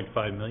 It's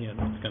 $1.5 million.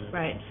 It's going to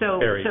Right. So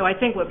very I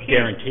think what Peter's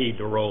guaranteed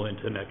to roll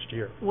into next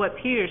year. what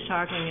Peter's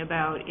talking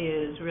about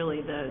is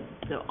really the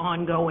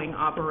ongoing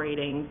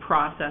operating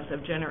process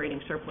of generating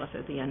surplus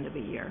at the end of a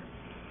year.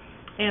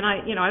 And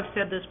I've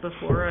said this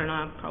before, and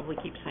I'll probably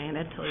keep saying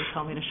it till you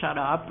tell me to shut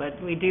up, but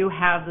we do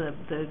have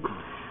the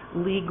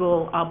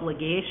legal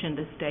obligation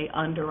to stay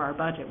under our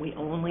budget. We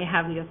only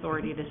have the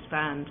authority to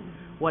spend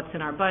what's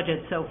in our budget.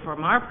 So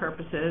from our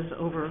purposes,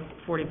 over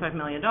 $45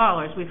 million,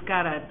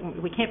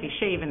 we can't be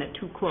shaving it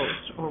too close,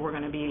 or we're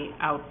going to be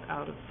out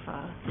of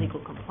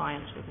legal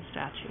compliance with the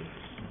statutes.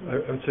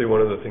 I would say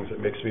one of the things that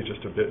makes me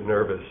just a bit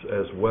nervous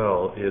as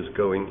well is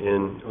going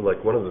in,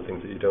 like one of the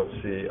things that you don't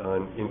see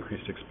on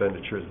increased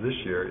expenditures this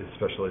year is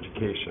special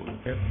education.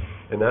 Yep.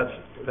 And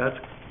that's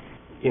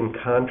in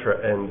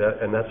contrast,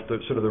 and that's the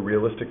sort of the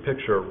realistic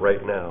picture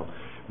right now.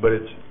 But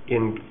it's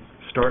in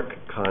stark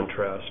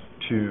contrast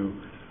to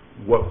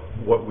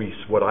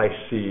what I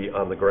see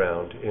on the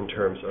ground in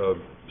terms of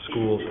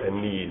schools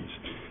and needs.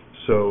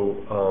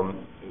 So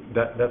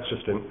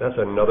that's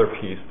another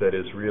piece that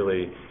is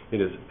really,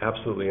 it is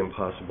absolutely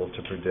impossible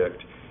to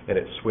predict, and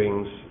it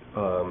swings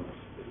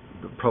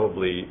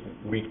probably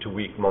week to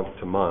week, month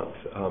to month.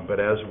 But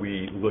as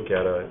we look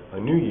at a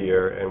new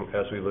year and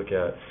as we look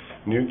at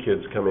new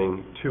kids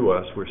coming to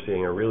us, we're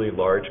seeing a really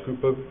large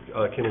group of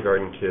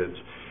kindergarten kids.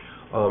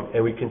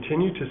 And we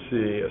continue to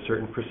see a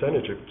certain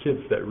percentage of kids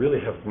that really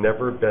have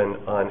never been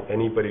on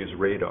anybody's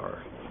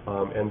radar.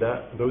 And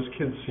those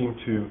kids seem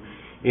to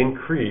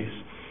increase,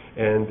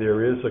 and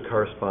there is a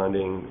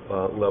corresponding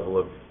level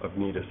of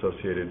need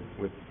associated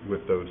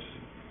with those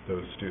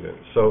students.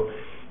 So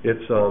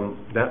it's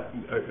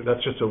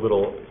that's just a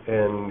little,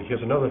 and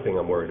here's another thing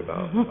I'm worried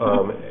about.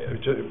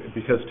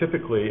 Because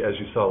typically, as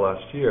you saw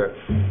last year,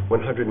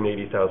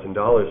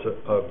 $180,000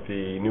 of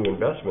the new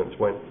investments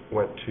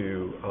went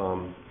to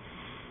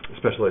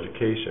special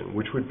education,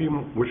 which would be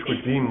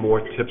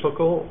more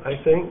typical, I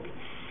think.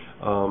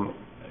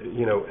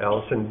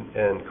 Allison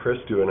and Chris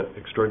do an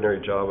extraordinary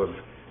job of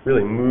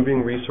really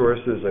moving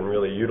resources and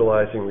really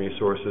utilizing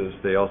resources.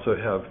 They also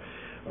have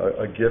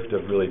a gift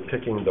of really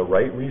picking the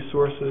right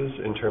resources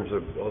in terms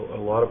of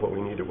a lot of what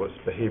we needed was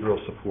behavioral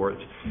support.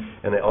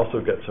 And they also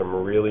get some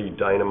really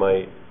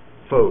dynamite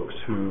folks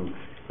who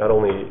not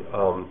only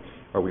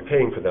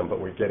paying for them, but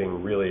we're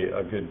getting really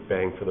a good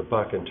bang for the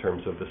buck in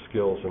terms of the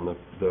skills and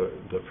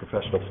the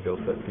professional skills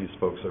that these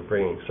folks are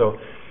bringing. So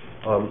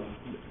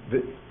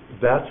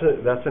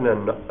that's an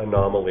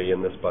anomaly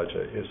in this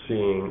budget, is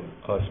seeing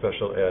a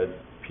special ed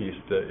piece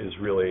that is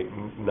really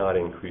not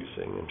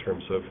increasing in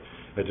terms of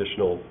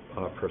additional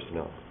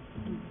personnel.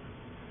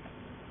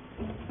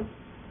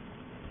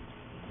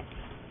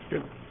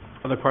 Good.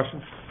 Other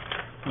questions?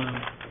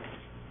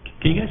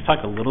 Can you guys talk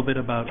a little bit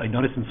about, I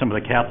noticed in some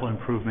of the capital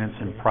improvements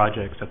and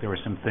projects that there were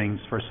some things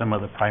for some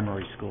of the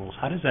primary schools.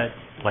 How does that,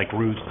 like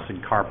roofs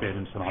and carpet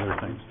and some other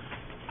things,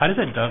 how does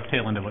that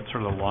dovetail into what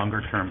sort of the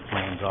longer-term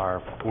plans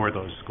are for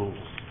those schools?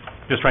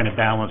 Just trying to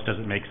balance, does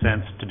it make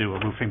sense to do a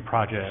roofing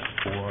project,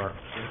 or,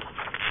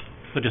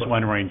 so just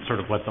wondering sort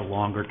of what the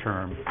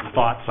longer-term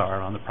thoughts are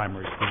on the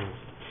primary schools.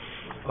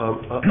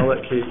 I'll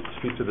let Kate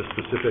speak to the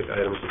specific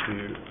items if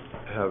you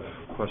have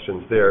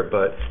questions there,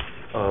 but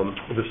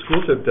the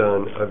schools have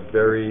done a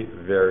very,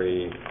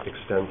 very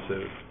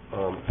extensive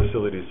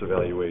facilities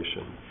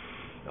evaluation.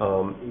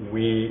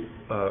 We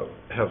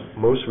have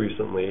most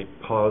recently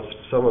paused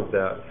some of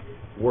that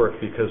work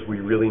because we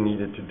really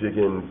needed to dig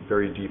in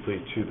very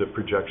deeply to the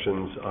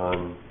projections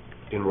on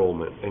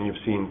enrollment. And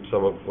you've seen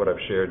some of what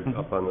I've shared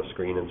up on the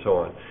screen and so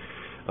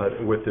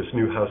on, with this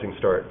new Housing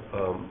Start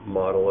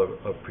model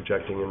of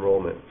projecting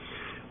enrollment.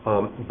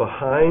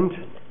 Behind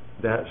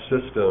that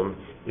system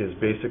is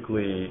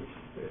basically,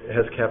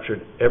 has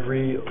captured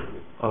every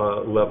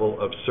level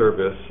of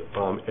service,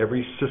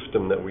 every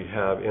system that we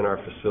have in our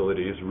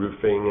facilities,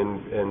 roofing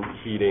and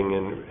heating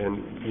and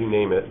you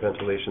name it,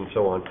 ventilation,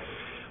 so on.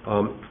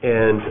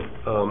 And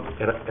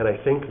I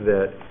think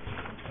that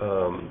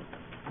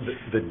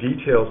the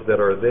details that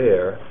are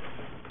there,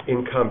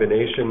 in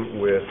combination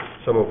with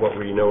some of what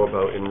we know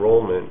about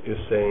enrollment, is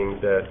saying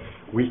that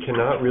we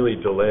cannot really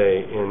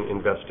delay in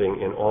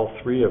investing in all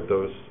three of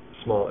those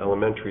small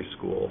elementary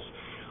schools,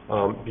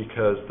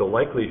 because the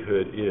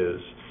likelihood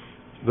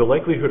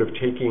of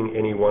taking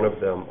any one of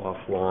them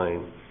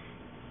offline,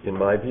 in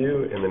my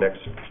view, in the next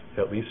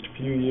at least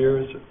few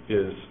years,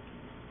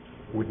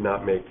 would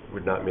not make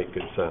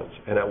good sense.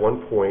 And at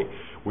one point,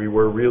 we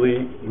were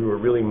really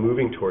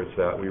moving towards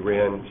that. We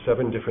ran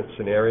 7 different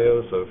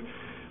scenarios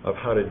of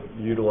how to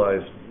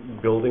utilize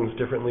buildings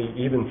differently,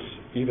 even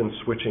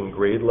switching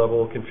grade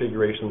level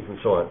configurations and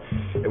so on.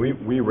 And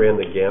we ran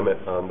the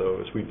gamut on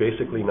those. We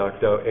basically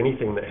knocked out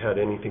anything that had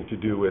anything to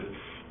do with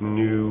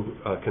new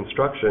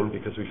construction,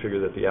 because we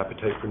figured that the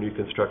appetite for new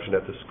construction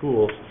at the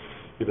schools,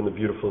 even the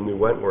beautiful new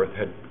Wentworth,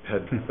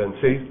 had been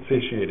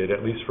satiated,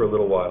 at least for a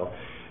little while,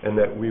 and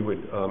that we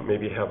would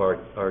maybe have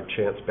our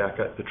chance back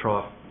at the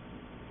trough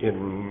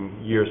in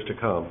years to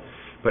come,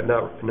 but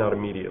not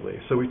immediately.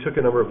 So we took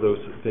a number of those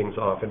things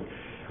off,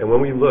 and when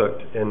we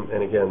looked,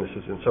 and again, this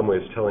is in some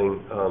ways telling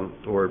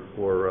or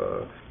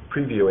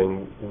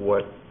previewing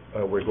what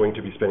we're going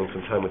to be spending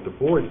some time with the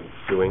board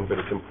doing, but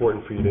it's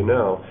important for you to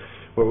know,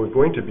 what we're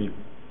going to be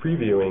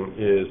previewing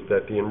is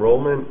that the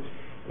enrollment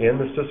and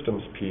the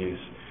systems piece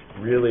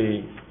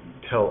really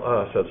tell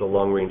us, as a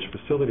long-range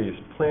facilities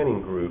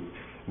planning group,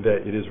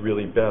 that it is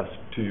really best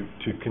to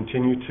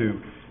continue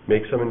to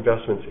make some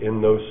investments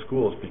in those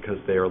schools, because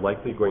they are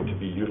likely going to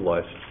be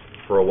utilized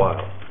for a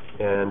while.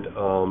 And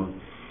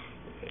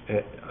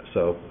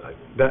so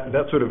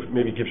that sort of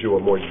maybe gives you a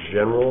more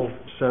general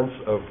sense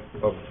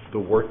of the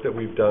work that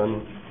we've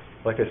done.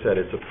 Like I said,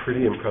 it's a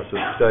pretty impressive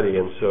study,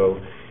 and so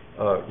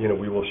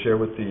we will share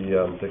with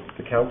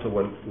the council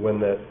when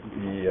the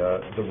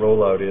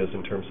rollout is,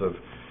 in terms of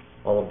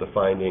all of the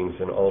findings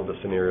and all of the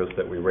scenarios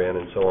that we ran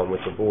and so on with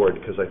the board,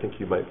 because I think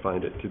you might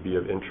find it to be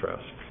of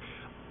interest.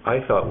 I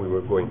thought we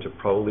were going to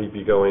probably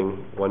be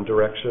going one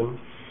direction,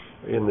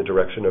 in the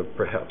direction of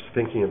perhaps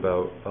thinking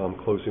about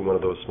closing one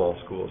of those small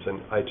schools,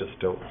 and I just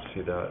don't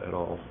see that at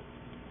all.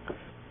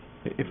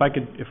 If I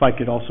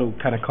could also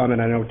kind of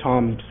comment, I know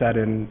Tom said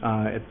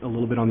a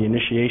little bit on the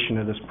initiation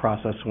of this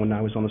process when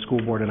I was on the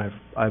school board, and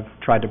I've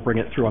tried to bring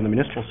it through on the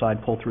municipal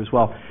side, pull through as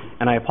well.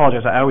 And I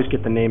apologize, I always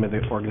get the name of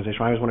the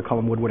organization. I always want to call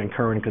them Woodward and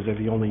Curran, because they're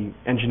the only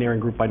engineering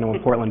group I know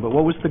in Portland. But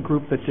what was the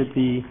group that did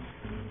the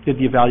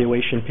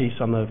evaluation piece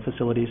on the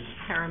facilities?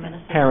 Harriman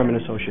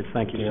and Associates.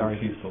 Thank you. Sorry.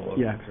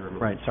 Yeah.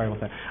 Right. Sorry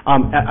about that.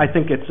 I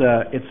think it's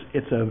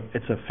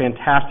a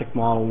fantastic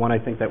model. One I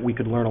think that we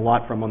could learn a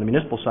lot from on the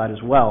municipal side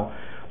as well.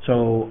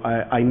 So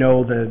I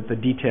know the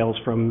details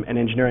from an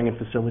engineering and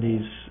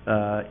facilities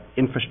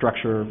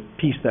infrastructure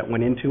piece that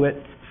went into it.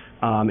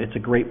 It's a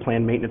great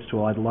planned maintenance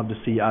tool. I'd love to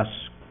see us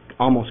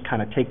almost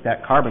kind of take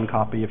that carbon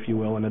copy, if you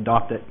will, and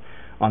adopt it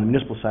on the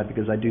municipal side,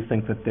 because I do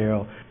think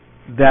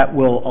that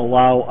will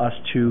allow us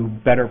to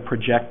better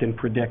project and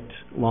predict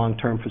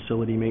long-term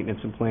facility maintenance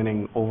and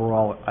planning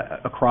overall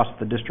across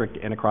the district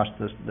and across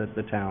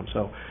the town.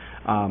 So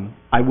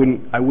I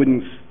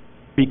wouldn't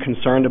be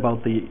concerned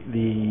about the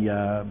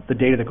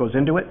data that goes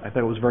into it. I thought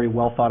it was very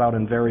well thought out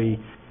and very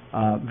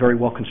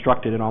well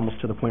constructed, and almost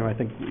to the point where I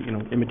think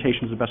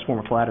imitation is the best form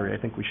of flattery.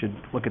 I think we should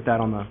look at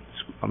that on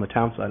the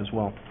town side as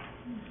well.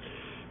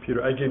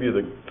 Peter, I gave you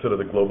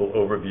the global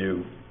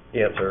overview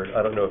answer.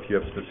 I don't know if you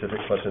have specific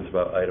questions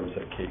about items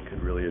that Kate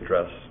could really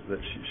address, that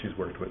she's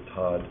worked with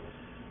Todd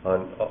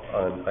on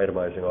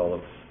itemizing all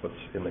of what's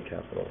in the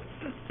capital.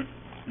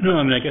 No,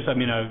 I guess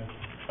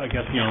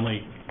the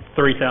only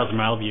 30,000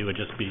 mile view would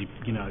just be,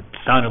 it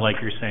sounded like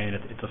you're saying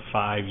it's a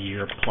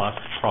 5-year plus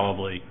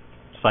probably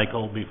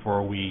cycle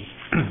before we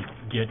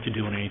get to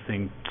doing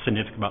anything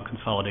significant about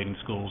consolidating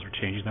schools or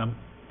changing them.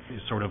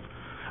 It's sort of,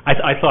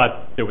 I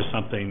thought there was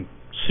something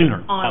sooner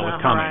that was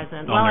coming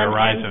on the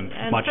horizon,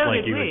 much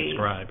like you had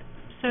described.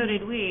 So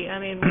did we.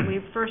 When we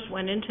first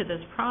went into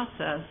this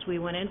process, we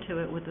went into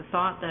it with the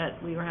thought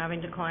that we were having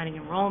declining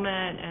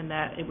enrollment and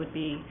that it would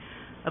be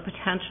a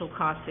potential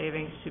cost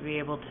savings to be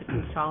able to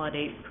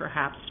consolidate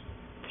perhaps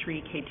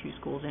 3 K-2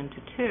 schools into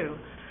 2.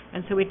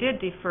 And so we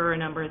did defer a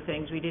number of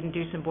things. We didn't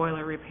do some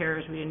boiler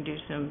repairs. We didn't do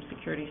some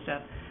security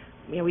stuff.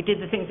 We did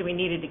the things that we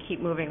needed to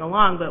keep moving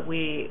along, but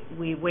we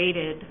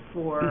waited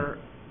for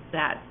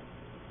that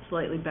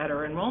slightly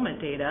better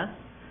enrollment data.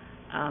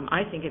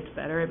 I think it's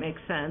better. It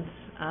makes sense.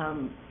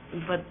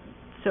 But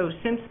so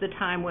since the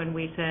time when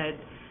we said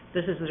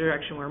this is the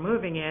direction we're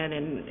moving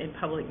in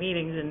public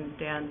meetings, and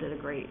Dan did a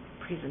great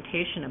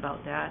presentation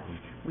about that,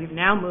 we've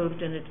now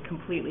moved in a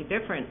completely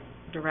different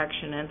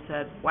direction and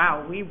said,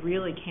 wow, we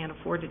really can't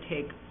afford to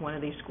take one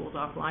of these schools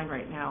offline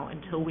right now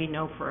until we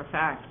know for a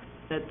fact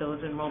that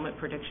those enrollment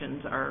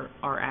predictions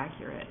are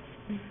accurate.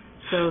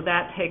 So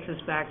that takes us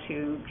back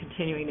to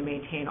continuing to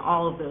maintain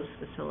all of those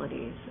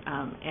facilities.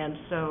 And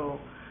so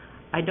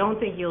I don't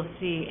think you'll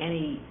see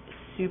any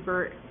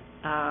super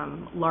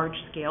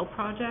large-scale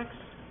projects.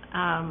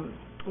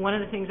 One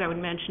of the things I would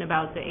mention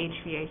about the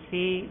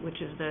HVAC,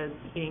 which is the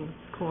heating,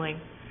 cooling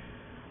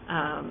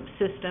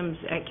systems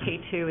at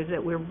K2, is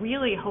that we're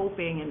really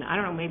hoping, and I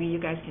don't know, maybe you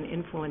guys can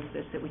influence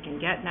this, that we can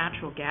get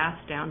natural gas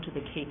down to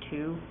the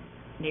K2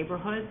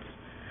 neighborhoods,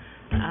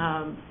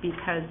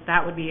 because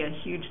that would be a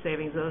huge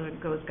savings.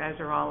 Those guys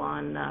are all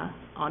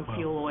on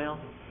fuel oil.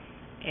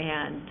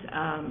 And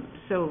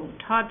so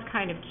Todd's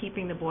kind of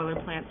keeping the boiler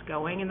plants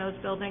going in those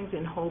buildings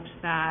in hopes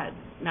that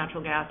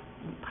natural gas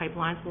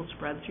pipelines will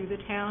spread through the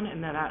town,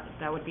 and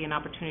that would be an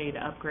opportunity to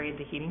upgrade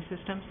the heating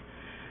systems.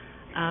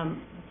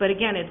 But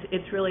again,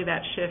 it's really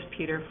that shift,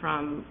 Peter,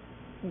 from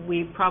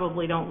we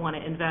probably don't want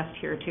to invest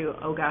here to,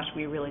 oh gosh,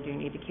 we really do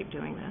need to keep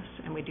doing this,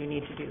 and we do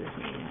need to do this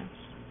maintenance.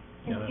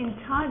 And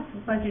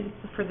Todd's budget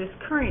for this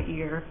current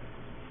year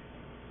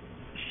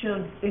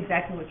showed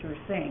exactly what you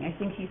were saying. I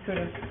think he sort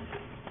of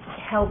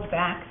held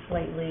back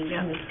slightly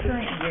in this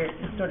current year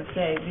to sort of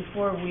say,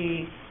 before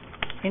we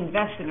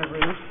invest in a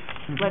roof,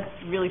 let's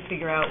really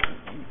figure out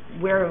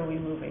where are we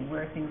moving,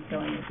 where are things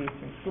going with these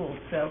 3 schools.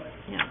 So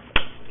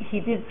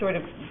he did sort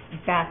of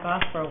back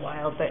off for a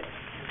while, but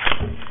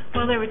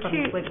well, there were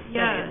two.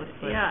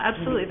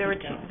 Absolutely.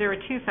 There were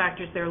 2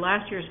 factors there.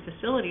 Last year's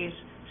facilities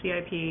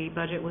CIP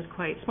budget was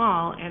quite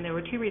small, and there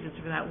were 2 reasons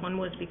for that. One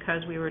was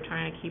because we were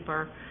trying to keep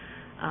our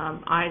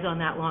eyes on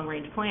that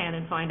long-range plan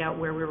and find out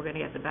where we were going to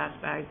get the best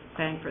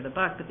bang for the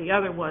buck. But the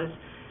other was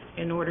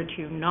in order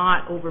to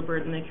not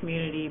overburden the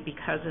community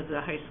because of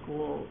the high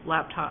school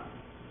laptop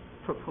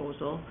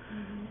proposal.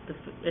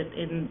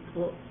 In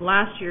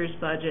last year's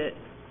budget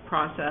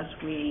process,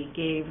 we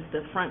gave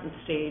the front and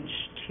stage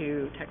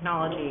to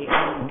technology,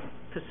 and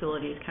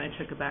facilities kind of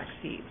took a back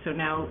seat. So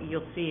now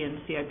you'll see in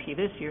CIP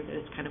this year that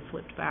it's kind of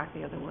flipped back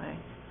the other way.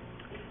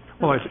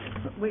 Well,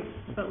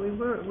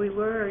 we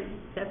were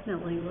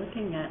definitely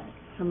looking at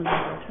some of those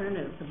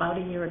alternatives about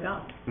a year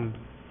ago,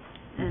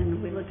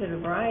 and we looked at a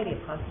variety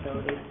of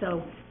possibilities.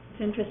 So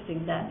it's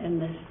interesting that in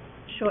this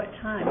short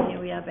time, here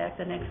we are back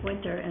the next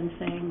winter and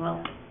saying,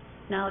 well,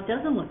 now it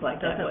doesn't look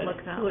like that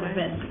would have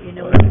been.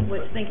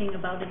 We're thinking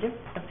about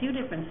a few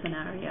different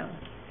scenarios.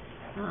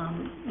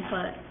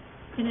 But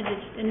in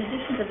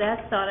addition to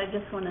that thought, I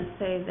just want to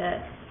say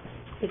that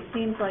it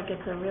seems like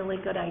it's a really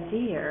good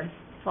idea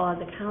for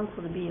the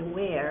council to be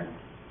aware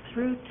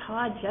through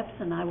Todd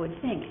Jepson, I would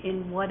think,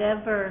 in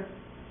whatever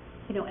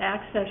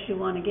access you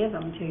want to give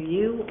them, to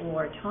you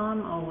or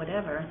Tom or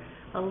whatever,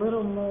 a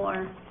little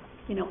more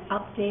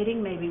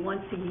updating maybe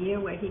once a year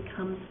where he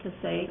comes to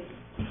say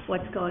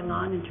what's going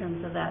on in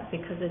terms of that,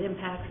 because it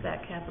impacts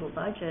that capital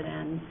budget,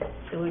 and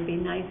it would be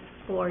nice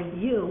for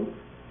you,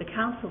 the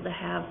council, to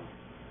have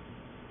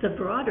the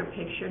broader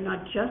picture,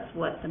 not just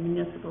what the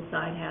municipal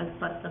side has,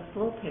 but the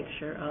full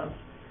picture of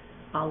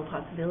all the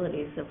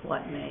possibilities of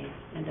what may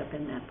end up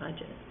in that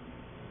budget.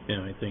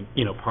 Yeah, I think,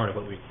 part of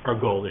our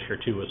goal this year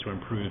too was to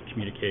improve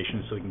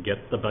communication so we can get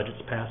the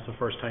budgets passed the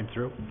first time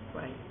through.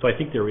 Right. So I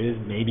think there is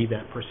maybe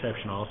that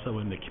perception also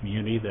in the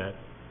community that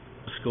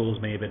the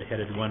schools may have been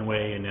headed one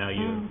way and now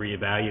you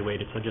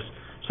reevaluate it. So just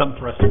something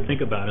for us to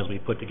think about as we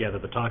put together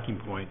the talking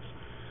points.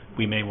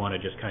 We may want to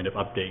just kind of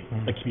update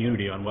the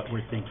community on what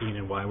we're thinking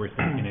and why we're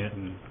thinking it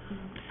and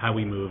how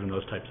we move and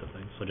those types of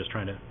things. So just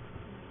trying to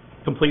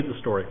complete the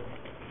story.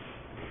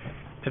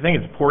 I think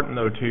it's important,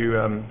 though,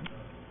 to,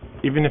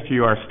 even if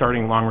you are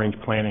starting long-range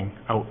planning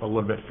out a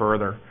little bit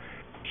further,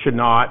 should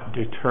not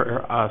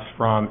deter us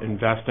from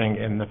investing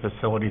in the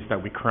facilities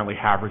that we currently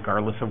have,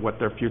 regardless of what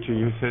their future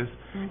use is.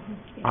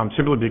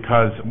 Simply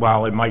because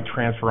while it might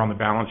transfer on the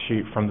balance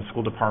sheet from the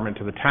school department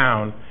to the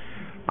town,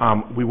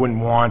 we wouldn't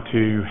want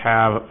to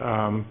have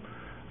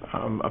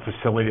a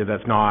facility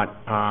that's not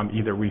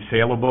either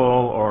resaleable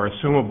or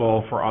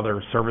assumable for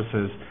other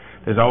services.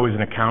 There's always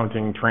an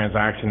accounting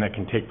transaction that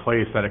can take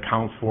place that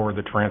accounts for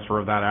the transfer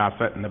of that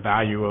asset and the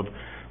value of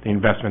the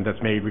investment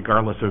that's made,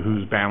 regardless of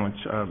whose balance,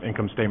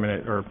 income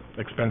statement or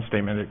expense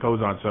statement it goes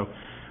on. So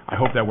I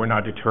hope that we're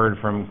not deterred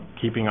from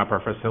keeping up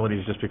our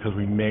facilities just because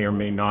we may or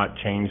may not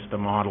change the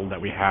model that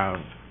we have.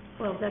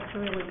 Well, that's a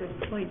really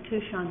good point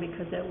too, Sean,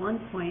 because at one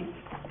point,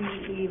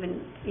 we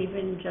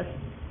even just,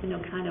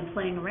 kind of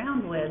playing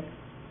around with,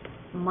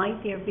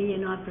 might there be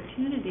an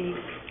opportunity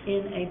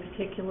in a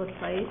particular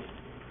place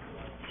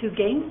to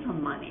gain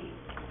some money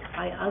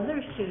by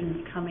other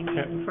students coming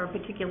in for a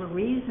particular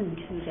reason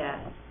to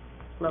that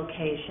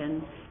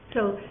location?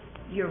 So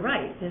you're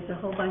right, there's a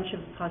whole bunch of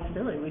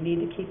possibility. We need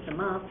to keep them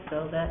up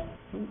so that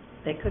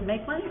they could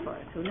make money for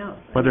us, who knows?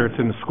 Whether it's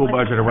in the school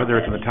budget or whether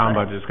it's in the town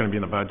budget, it's going to be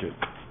in the budget.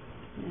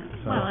 Yeah.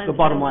 So. Well, The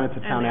bottom line, it's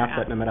a town and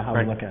asset, no matter how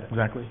we look at it.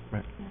 Exactly,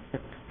 right.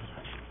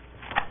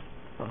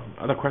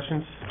 Other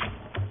questions?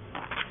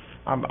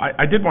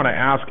 I did want to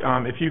ask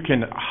if you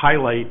can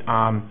highlight,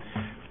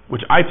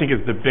 which I think is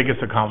the biggest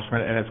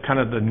accomplishment, and it's kind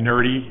of the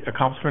nerdy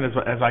accomplishment,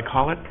 as I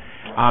call it.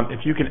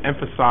 If you can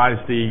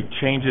emphasize the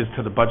changes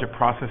to the budget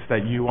process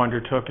that you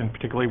undertook, and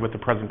particularly with the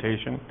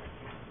presentation,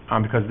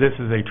 because this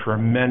is a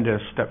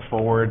tremendous step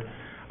forward,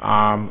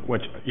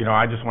 which,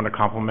 I just want to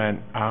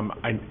compliment.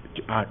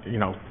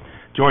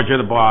 George,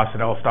 you're the boss, it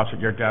all stops at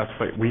your desk,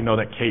 but we know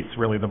that Kate's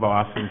really the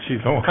boss, and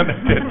she's the one that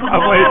did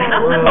probably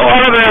a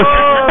lot of this.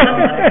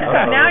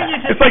 Now you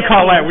just it's like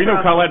Colette. We know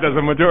Colette does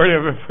the majority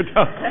of it.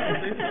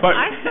 But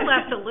I still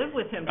have to live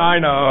with him. I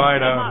know.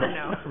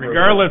 No.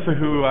 Regardless of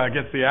who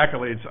gets the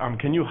accolades,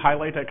 can you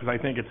highlight that? Because I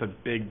think it's a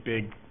big,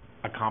 big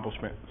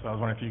accomplishment. So I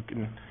was wondering if you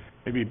can,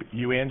 maybe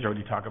you and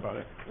Jody talk about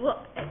it.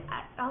 Well,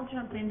 I'll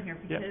jump in here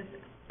because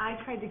I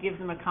tried to give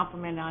them a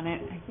compliment on it,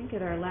 I think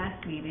at our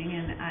last meeting,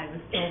 and I was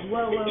told,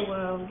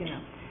 whoa,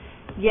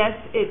 Yes,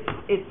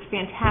 it's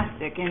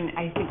fantastic, and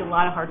I think a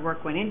lot of hard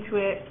work went into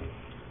it,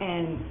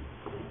 and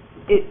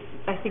it's,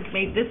 I think,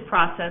 made this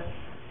process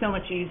so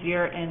much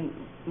easier, and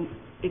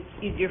it's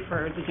easier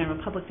for the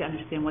general public to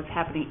understand what's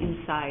happening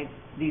inside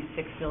these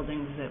 6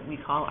 buildings that we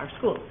call our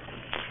schools.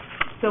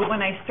 So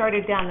when I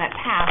started down that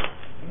path,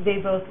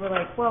 they both were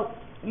like, well,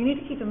 you need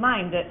to keep in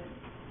mind that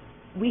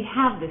we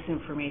have this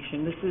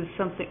information.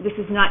 This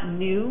is not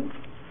new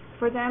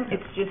for them.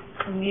 It's just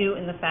new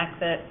in the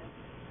fact that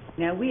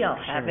now we all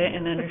have it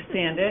and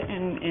understand it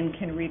and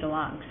can read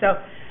along.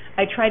 So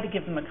I tried to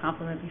give them a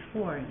compliment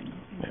before, and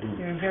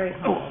they're very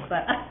humble.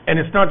 But and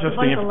it's not just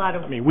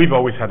we've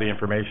always had the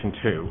information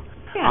too.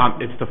 Yeah.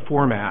 It's the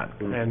format,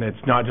 and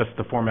it's not just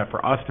the format for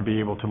us to be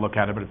able to look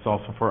at it, but it's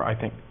also for, I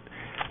think,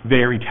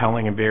 very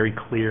telling and very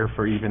clear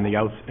for even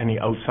any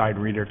outside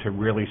reader to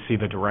really see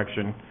the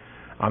direction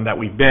that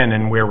we've been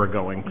and where we're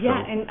going. Yeah,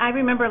 and I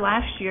remember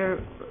last year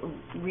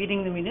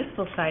reading the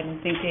municipal side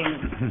and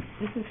thinking,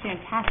 this is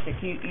fantastic.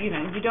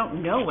 You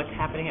don't know what's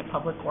happening at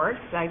Public Works.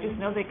 I just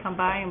know they come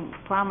by and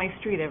plow my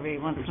street every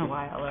once in a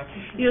while. Or,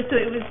 so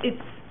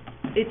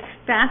it's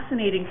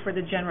fascinating for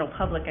the general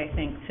public, I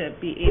think, to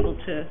be able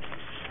to.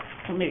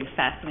 Well, maybe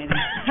fascinating.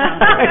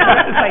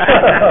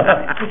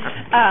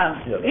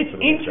 It's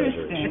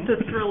interesting.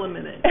 It's a thrill a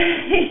minute.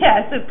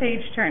 Yeah, it's a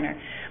page turner.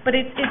 But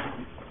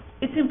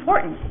it's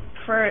important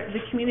for the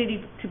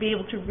community to be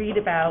able to read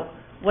about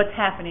what's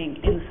happening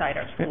inside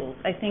our schools.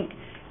 I think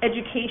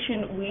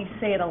education, we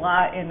say it a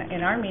lot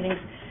in our meetings,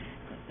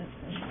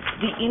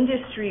 the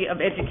industry of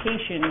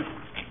education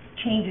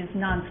changes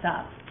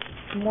nonstop,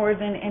 more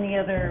than any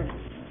other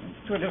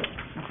sort of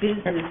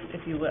business,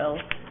 if you will.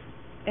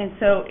 And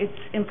so it's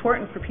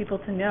important for people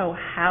to know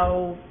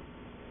how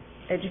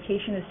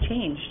education has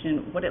changed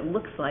and what it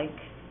looks like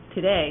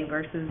today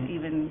versus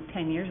even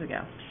 10 years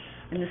ago.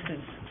 And this is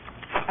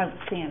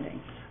outstanding.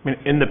 I mean,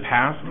 in the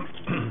past,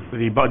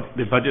 the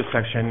budget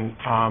section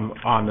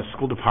on the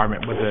school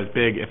department was as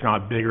big, if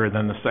not bigger,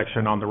 than the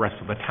section on the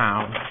rest of the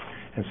town.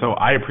 And so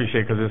I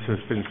appreciate, because this has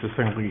been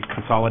succinctly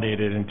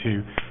consolidated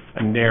into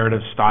a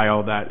narrative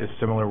style that is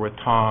similar with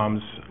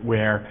Tom's,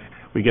 where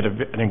we get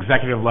an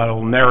executive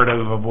level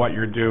narrative of what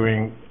you're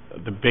doing,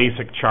 the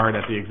basic chart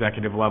at the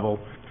executive level,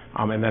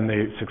 and then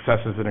the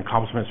successes and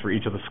accomplishments for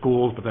each of the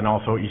schools, but then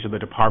also each of the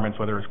departments,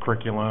 whether it's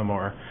curriculum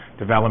or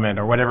development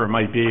or whatever it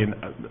might be. And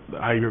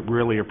I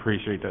really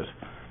appreciate this.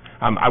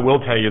 I will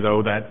tell you,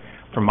 though, that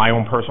from my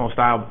own personal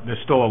style,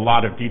 there's still a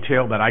lot of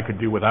detail that I could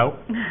do without,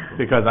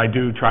 because I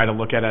do try to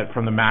look at it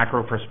from the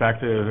macro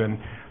perspective. And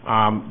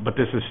but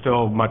this is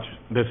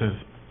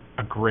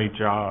a great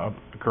job,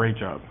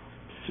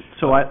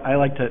 So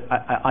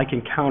I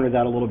can counter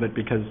that a little bit,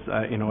 because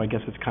I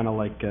guess it's kind of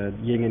like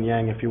yin and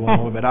yang, if you will, a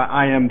little bit.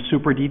 I am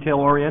super detail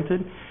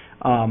oriented.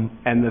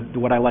 And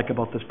what I like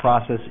about this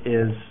process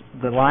is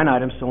the line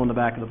item's still in the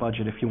back of the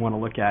budget if you want to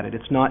look at it.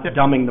 It's not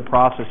dumbing the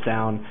process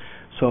down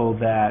so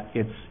that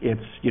it's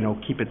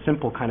keep it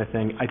simple kind of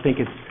thing. I think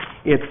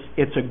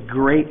it's a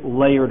great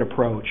layered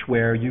approach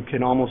where you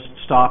can almost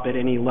stop at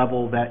any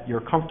level that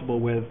you're comfortable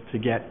with to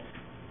get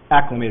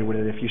acclimated with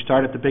it. If you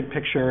start at the big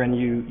picture and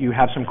you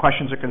have some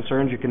questions or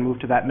concerns, you can move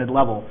to that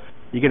mid-level.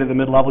 You get to the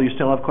mid-level, you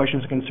still have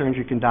questions or concerns,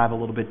 you can dive a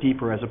little bit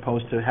deeper as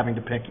opposed to having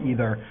to pick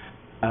either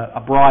a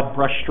broad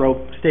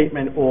brushstroke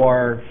statement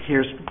or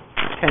here's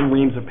 10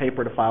 reams of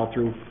paper to file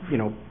through,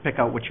 pick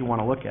out what you want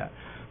to look at.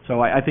 So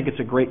I think it's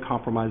a great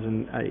compromise,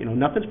 and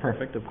nothing's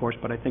perfect, of course,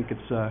 but I think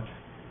it's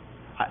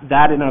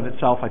that in and of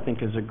itself, I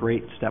think, is a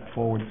great step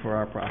forward for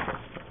our process.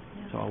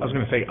 So I was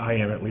going to say I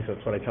am, at least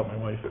that's what I tell my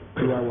wife.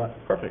 You are what?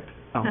 Perfect.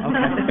 Oh, okay.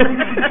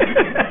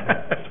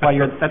 That's why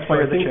you're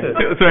the chair.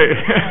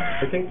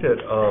 I think that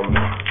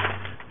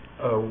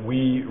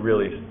we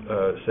really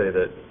say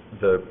that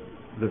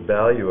the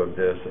value of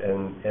this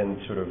and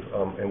sort of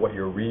and what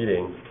you're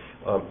reading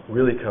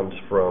really comes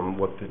from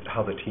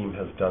how the team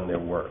has done their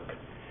work.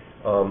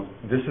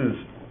 This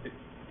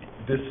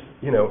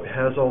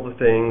has all the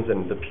things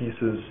and the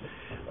pieces.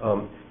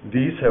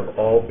 These have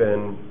all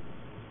been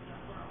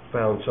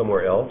found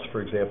somewhere else.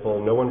 For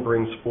example, no one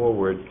brings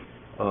forward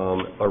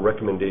a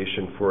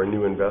recommendation for a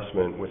new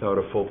investment without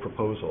a full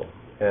proposal.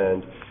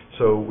 And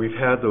so we've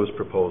had those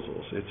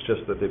proposals. It's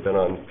just that they've been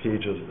on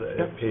page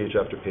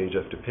after page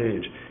after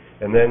page.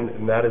 And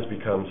then that has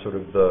become sort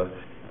of the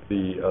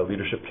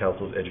Leadership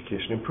Council's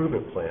Education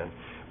Improvement Plan.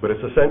 But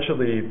it's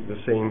essentially the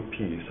same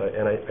piece.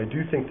 I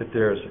do think that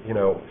there's,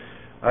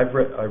 I've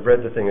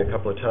read the thing a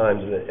couple of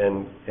times,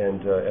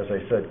 and as I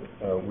said,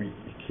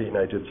 Kate and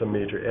I did some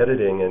major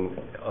editing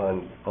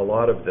on a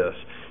lot of this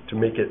to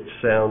make it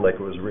sound like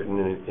it was written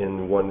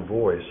in one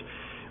voice.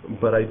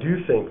 But I do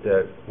think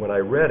that when I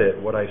read it,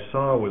 what I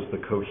saw was the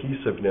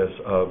cohesiveness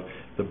of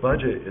the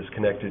budget is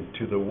connected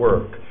to the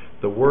work.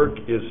 The work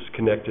is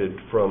connected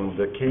from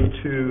the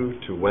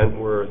K-2 to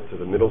Wentworth to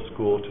the middle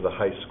school to the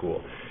high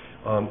school.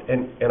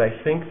 And I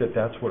think that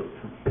that's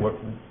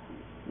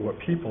what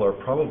people are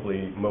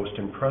probably most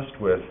impressed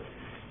with,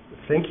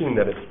 thinking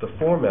that it's the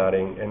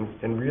formatting,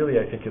 and really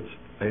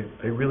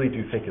I really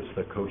do think it's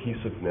the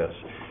cohesiveness,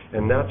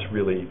 and that's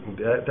really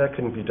that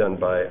can be done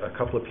by a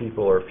couple of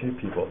people or a few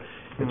people.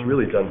 It's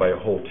really done by a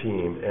whole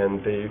team,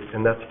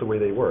 and that's the way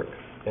they work.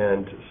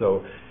 And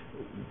so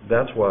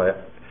that's why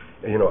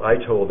I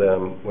told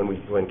them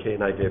when Kate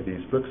and I gave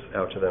these books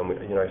out to them,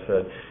 I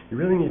said, you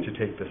really need to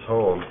take this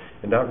home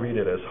and not read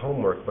it as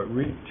homework, but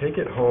take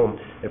it home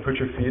and put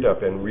your feet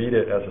up and read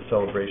it as a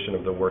celebration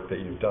of the work that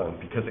you've done,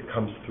 because it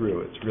comes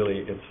through. It's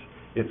really,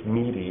 it's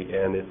meaty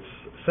and it's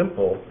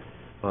simple,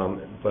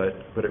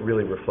 but it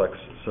really reflects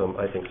some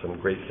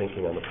great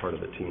thinking on the part of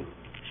the team.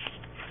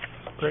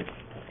 Great.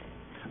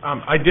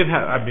 I did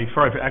have,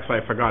 before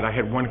I forgot, I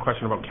had one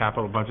question about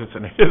capital budgets,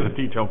 and it is a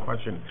detailed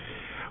question.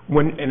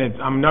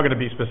 I'm not going to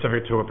be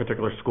specific to a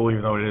particular school,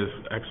 even though it is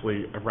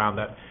actually around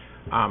that.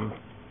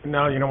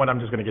 No, you know what? I'm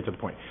just going to get to the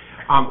point.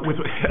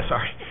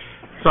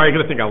 Sorry, I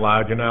got to think out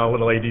loud. A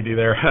little ADD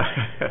there.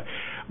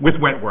 With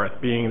Wentworth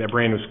being a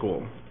brand new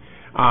school,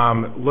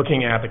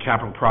 looking at the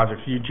capital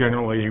projects, you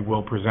generally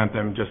will present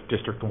them just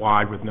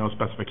district-wide with no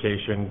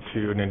specification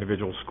to an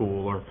individual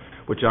school,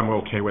 which I'm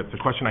okay with. The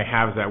question I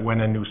have is that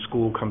when a new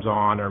school comes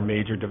on or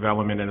major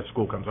development in a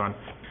school comes on,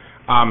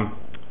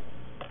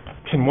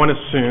 can one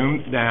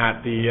assume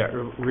that the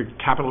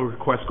capital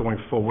requests going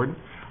forward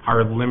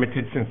are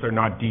limited since they're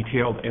not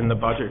detailed in the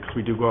budget? Because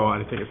we do go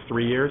out, I think it's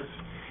 3 years.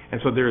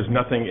 And so there is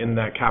nothing in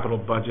that capital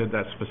budget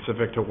that's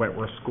specific to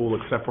Wentworth School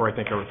except for, I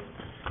think, a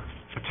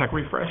tech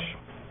refresh.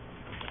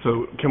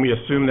 So can we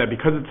assume that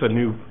because it's a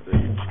new,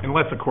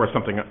 unless, of course,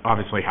 something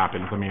obviously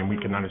happens, we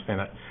can understand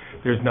that,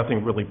 there's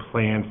nothing really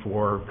planned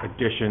for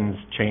additions,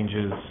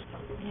 changes?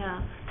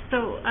 Yeah.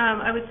 So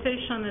I would say,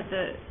 Sean,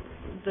 that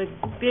the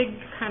big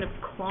kind of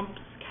clumps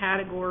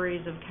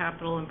categories of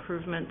capital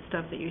improvement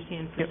stuff that you see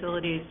in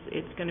facilities,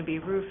 it's going to be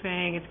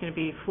roofing, it's going to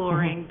be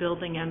flooring,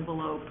 building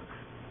envelope,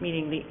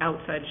 meaning the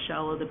outside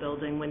shell of the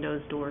building,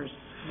 windows, doors,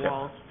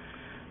 walls,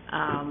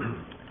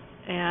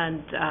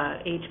 and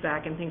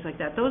HVAC and things like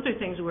that. Those are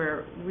things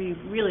where we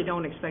really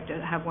don't expect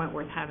to have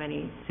Wentworth have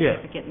any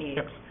significant needs.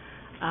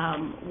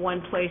 Yep.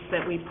 One place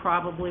that we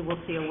probably will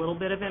see a little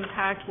bit of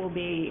impact will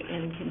be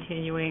in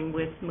continuing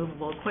with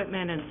movable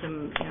equipment and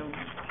some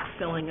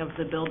filling of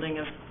the building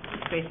of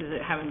spaces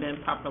that haven't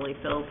been properly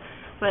filled.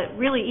 But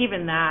really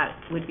even that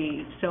would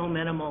be so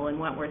minimal in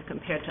Wentworth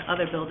compared to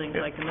other buildings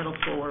like the middle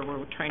school where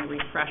we're trying to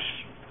refresh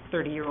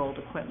 30-year-old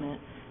equipment.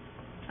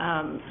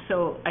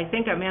 So I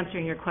think I'm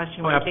answering your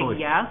question with a big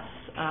yes,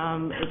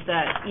 is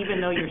that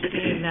even though you're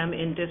seeing them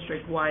in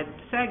district-wide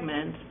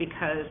segments,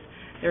 because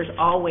there's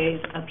always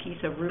a piece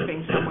of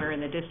roofing somewhere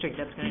in the district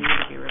that's going to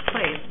need to be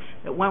replaced,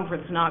 that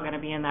Wentworth's not going to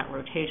be in that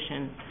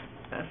rotation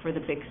for the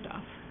big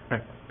stuff.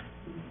 Right.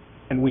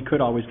 And we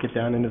could always get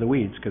down into the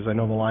weeds, because I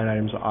know the line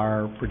items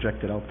are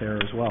projected out there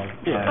as well.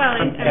 Yeah. Well,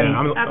 I mean,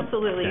 I'm-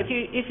 absolutely. yeah.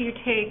 If you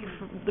take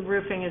the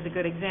roofing as a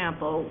good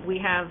example, we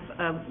have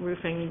a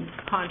roofing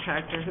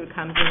contractor who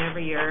comes in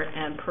every year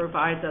and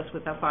provides us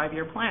with a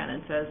 5-year plan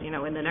and says,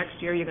 in the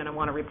next year, you're going to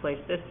want to replace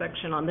this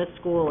section on this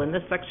school and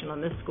this section on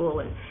this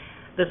school, and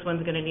this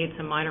one's going to need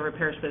some minor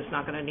repairs, but it's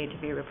not going to need to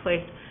be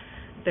replaced.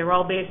 They're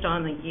all based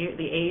on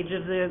the age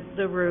of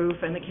the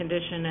roof and the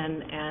condition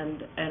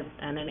and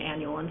an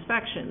annual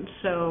inspection.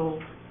 So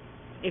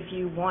if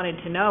you wanted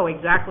to know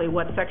exactly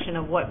what section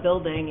of what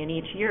building in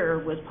each year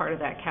was part of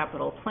that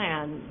capital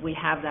plan, we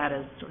have that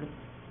as sort of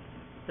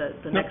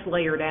the next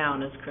layer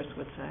down, as Chris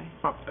would say.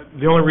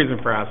 The only reason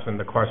for asking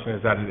the question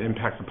is that it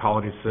impacts the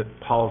policy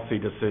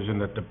decision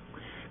that the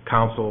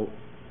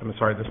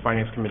this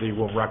Finance Committee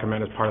will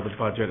recommend as part of the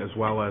budget, as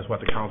well as what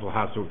the council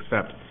has to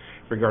accept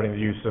regarding the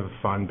use of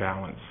fund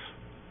balance.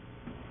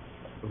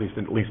 At least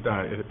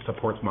it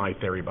supports my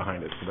theory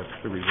behind it, so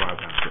that's the reason why I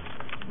was asking.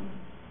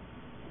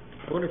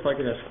 I wonder if I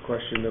could ask a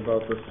question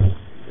about the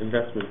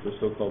investments, the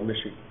so-called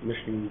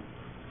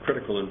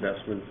mission-critical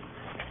investments.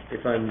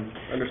 If I'm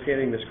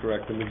understanding this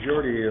correct, the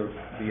majority of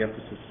the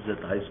emphasis is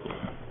at the high school.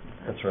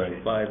 That's right.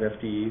 5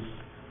 FTEs.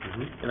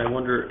 And I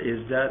wonder,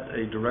 is that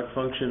a direct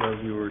function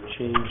of your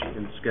change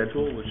in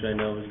schedule, which I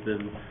know has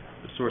been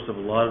the source of a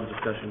lot of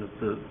discussion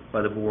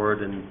by the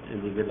board and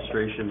the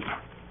administration,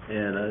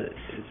 and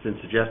it's been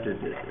suggested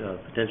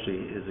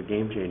potentially is a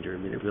game changer. I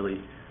mean, it really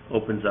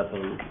opens up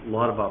a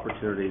lot of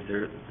opportunities.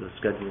 The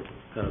schedule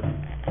kind of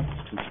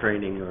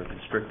constraining or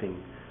constricting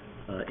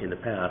in the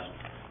past.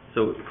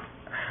 So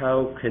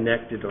how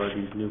connected are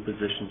these new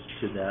positions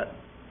to that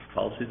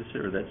policy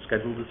decision or that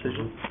schedule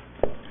decision,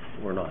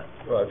 or not?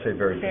 Well, I'd say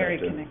very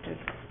connected.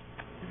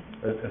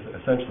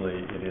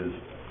 Essentially, it is,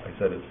 like I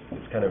said,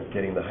 it's kind of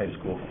getting the high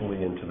school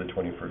fully into the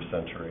 21st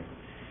century.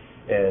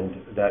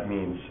 And that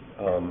means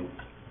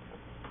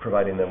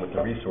providing them with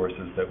the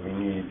resources that we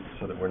need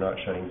so that we're not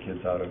shutting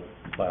kids out of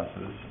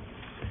classes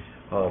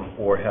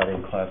or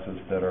having classes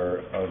that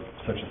are of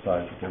such a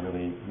size that they're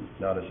really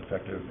not as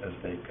effective as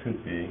they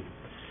could be.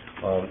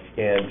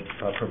 And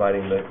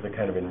providing the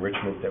kind of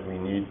enrichment that we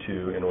need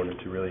to in order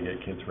to really get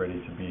kids ready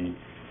to be,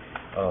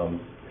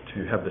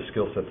 to have the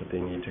skill set that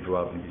they need to go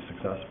out and be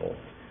successful.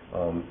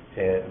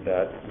 And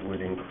that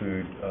would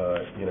include,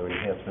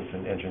 enhancements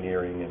in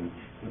engineering and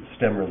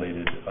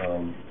STEM-related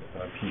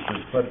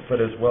pieces,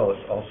 but as well,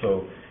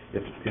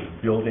 it's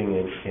building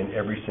in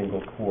every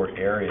single core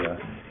area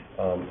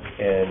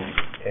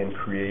and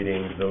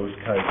creating those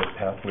kinds of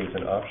pathways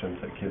and options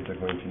that kids are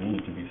going to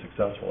need to be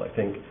successful. I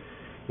think,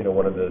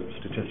 one of the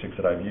statistics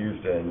that I've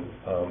used and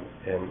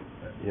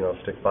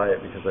stick by it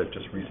because I've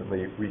just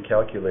recently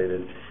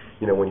recalculated,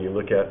 when you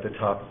look at the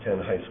top 10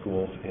 high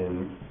schools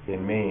in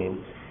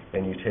Maine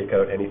and you take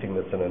out anything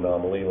that's an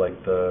anomaly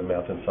like the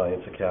Math and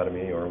Science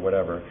Academy or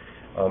whatever,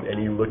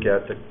 and you look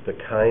at the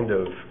kind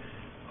of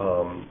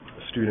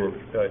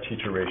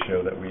student-teacher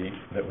ratio that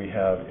we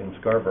have in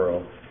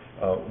Scarborough,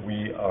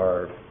 we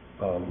are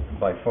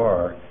by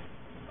far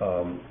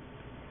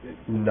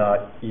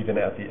not even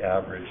at the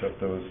average of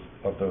those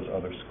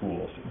other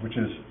schools, which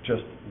is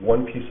just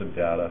one piece of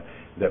data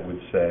that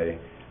would say,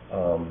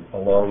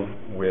 along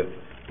with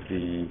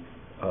the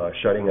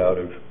shutting out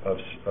of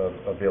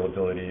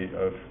availability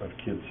of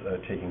kids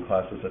taking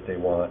classes that they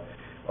want,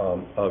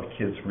 of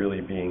kids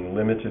really being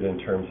limited in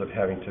terms of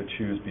having to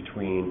choose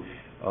between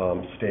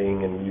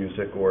staying in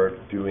music or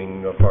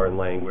doing a foreign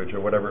language or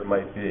whatever it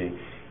might be.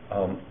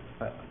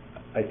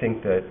 I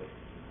think that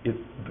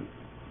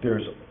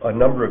there's a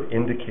number of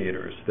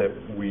indicators that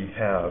we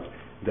have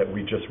that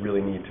we just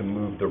really need to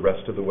move the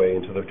rest of the way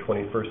into the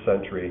 21st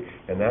century,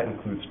 and that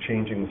includes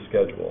changing the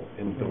schedule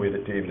in the way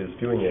that David is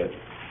doing it.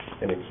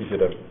 And he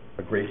did a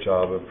great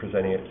job of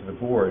presenting it to the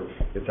board.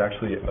 It's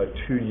actually a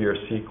 2-year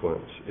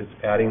sequence. It's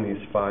adding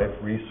these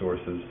 5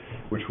 resources,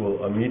 which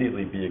will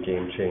immediately be a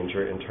game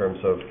changer in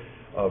terms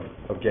of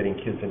getting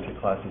kids into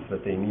classes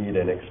that they need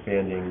and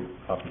expanding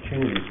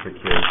opportunities for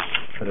kids.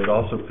 But it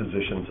also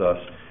positions us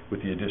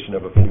with the addition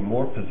of a few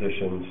more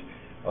positions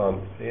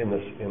in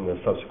the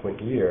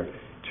subsequent year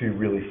to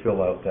really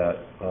fill out that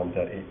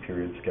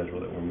 8-period schedule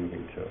that we're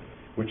moving to,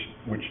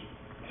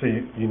 so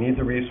you need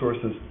the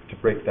resources to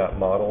break that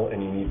model,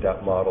 and you need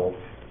that model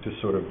to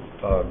sort of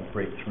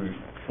break through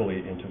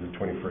fully into the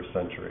 21st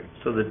century.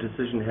 So the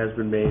decision has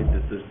been made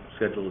that the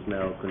schedule is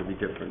now going to be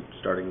different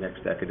starting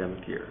next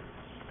academic year.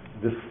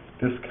 This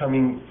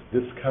coming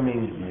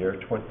year,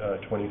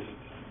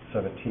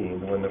 2017,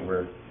 the one that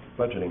we're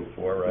budgeting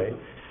for, right,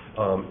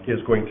 is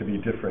going to be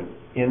different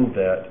in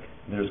that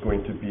there's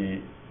going to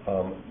be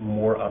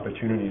more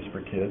opportunities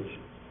for kids,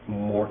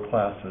 more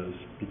classes,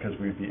 because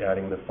we'd be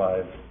adding the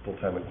 5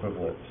 full-time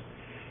equivalents.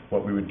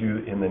 What we would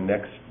do in the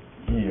next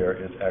year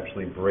is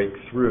actually break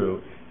through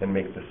and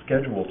make the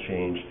schedule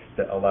change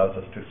that allows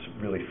us to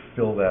really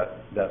fill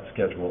that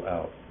schedule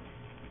out.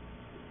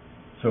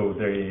 So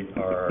they're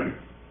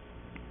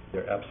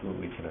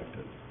absolutely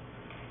connected.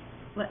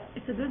 Well,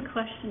 it's a good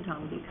question,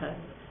 Tom, because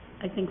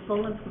I think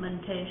full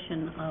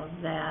implementation of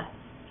that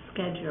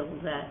schedule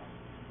that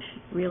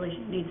really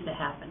needs to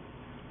happen.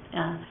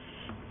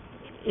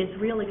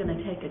 It's really going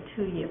to take a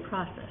 2-year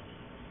process,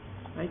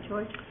 right,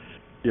 George?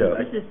 Yeah.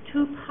 This is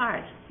 2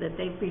 parts that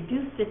they've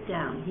reduced it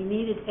down. He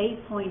needed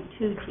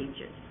 8.2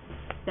 teachers.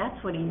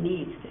 That's what he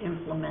needs to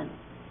implement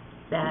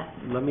that.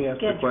 Let me ask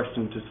the schedule.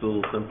 question just a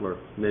little simpler,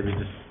 maybe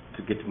just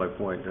to get to my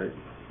point.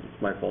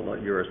 It's my fault,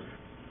 not yours.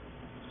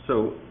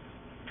 So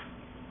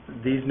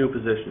these new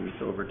positions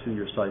over a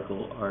 2-year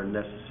cycle are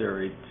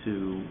necessary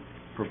to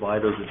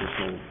provide those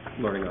additional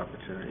learning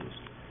opportunities.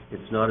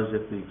 It's not as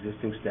if the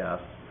existing staff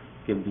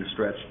can be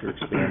stretched or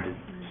expanded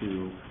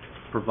to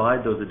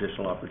provide those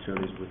additional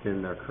opportunities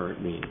within their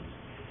current means.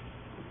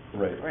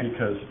 Right,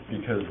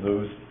 because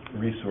those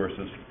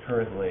resources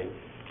currently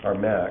are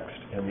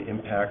maxed, and the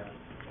impact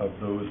of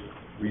those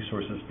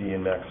resources being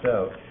maxed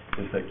out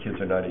is that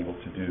kids are not able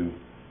to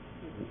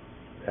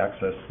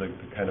access the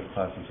kind of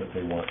classes that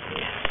they want to.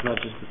 It's not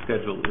just the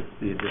schedule, it's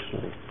the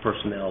additional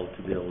personnel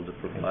to be able to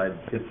provide,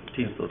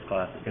 teach those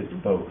classes. It's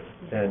both,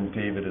 and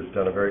David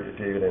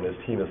and his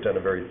team has done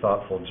a very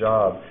thoughtful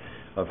job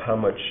of how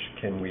much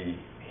can we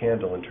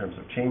handle in terms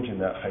of changing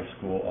that high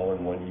school all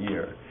in 1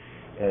 year.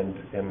 And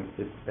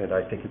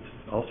I think it's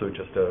also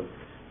just a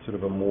sort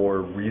of a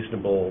more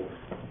reasonable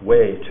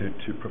way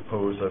to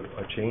propose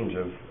a change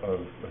of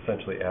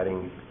essentially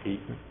adding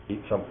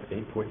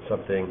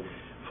 8-point-something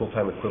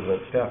full-time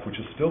equivalent staff, which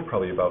is still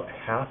probably about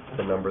half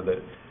the number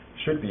that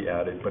should be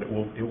added, but it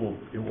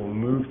will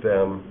move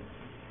them.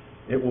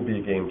 It will be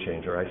a game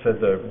changer. I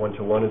said the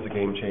 1-to-1 is a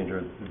game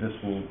changer.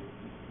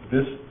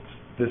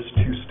 This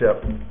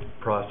 2-step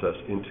process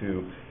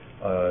into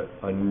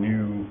a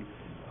new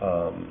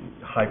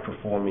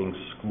high-performing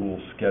school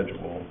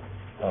schedule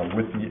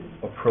with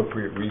the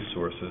appropriate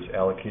resources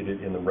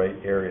allocated in the right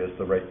areas,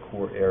 the right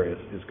core areas,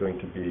 is going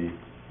to be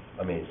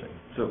amazing.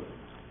 So,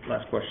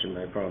 last question,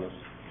 I promise.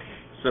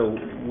 So,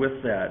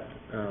 with that,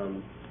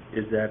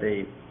 is that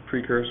a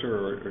precursor,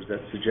 or is that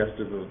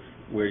suggestive of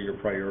where your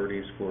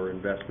priorities for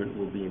investment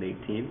will be in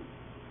 18?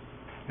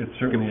 It's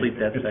certainly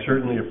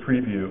a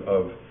preview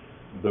of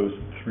those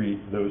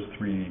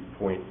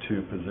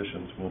 3.2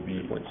 positions will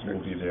be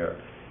there.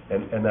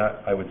 And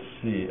that I would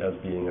see as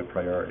being a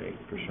priority,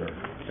 for sure.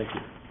 Thank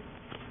you.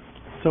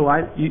 So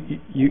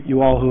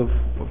you all who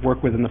have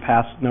worked with in the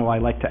past know I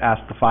like to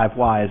ask the 5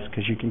 whys,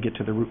 because you can get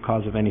to the root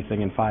cause of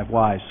anything in 5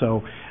 whys.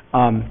 So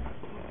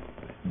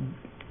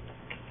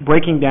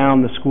breaking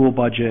down the school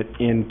budget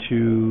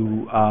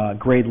into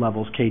grade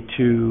levels,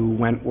 K2,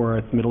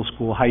 Wentworth, middle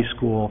school, high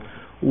school,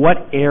 what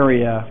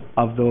area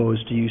of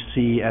those do you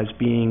see as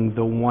being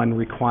the one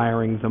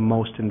requiring the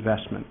most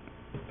investment?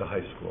 The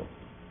high school.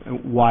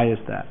 Why is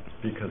that?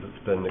 Because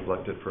it's been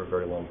neglected for a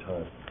very long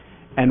time.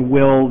 And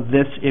will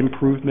this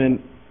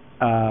improvement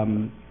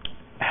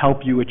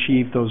help you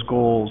achieve those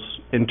goals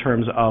in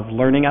terms of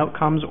learning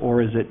outcomes,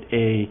 or is it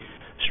a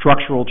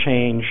structural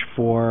change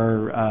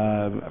for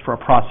a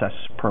process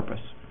purpose?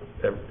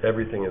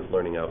 Everything is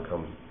learning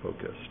outcome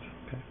focused.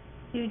 Okay.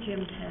 Huge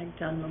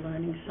impact on the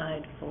learning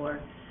side for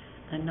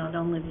not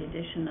only the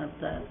addition of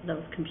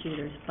those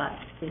computers, but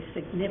the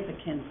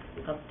significance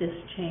of this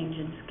change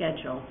in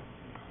schedule.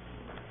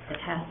 It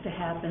has to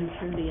happen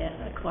through the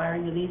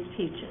acquiring of these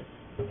teachers.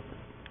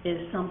 Is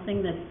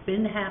something that's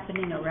been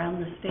happening around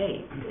the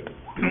state.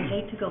 I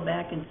hate to go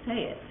back and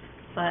say it,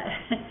 but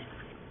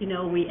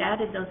we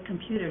added those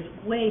computers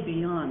way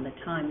beyond the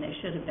time they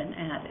should have been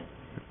added.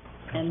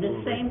 And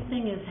the same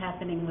thing is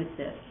happening with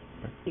this.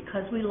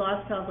 Because we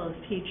lost all those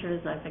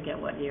teachers, I forget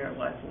what year it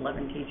was,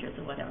 11 teachers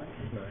or whatever,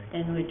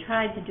 and we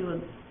tried to do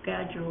a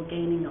gradual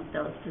gaining of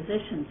those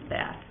positions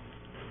back.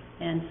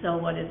 And so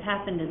what has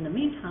happened in the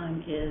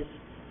meantime is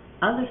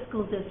other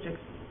school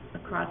districts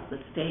across the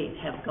state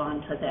have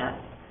gone to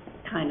that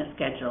kind of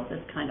schedule,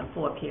 this kind of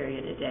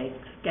 4-period-a-day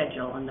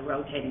schedule and the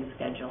rotating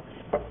schedule.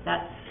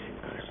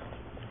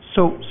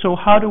 So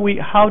how do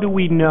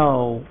we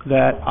know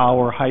that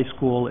our high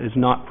school is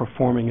not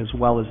performing as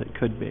well as it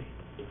could be?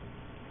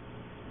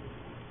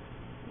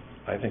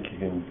 I think you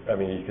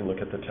can look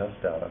at the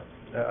test data.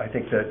 I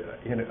think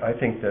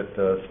that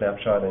the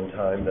snapshot in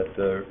time that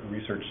the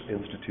research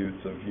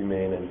institutes of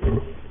UMaine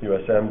and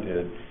USM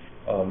did,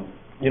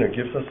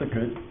 gives us a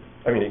good.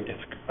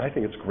 I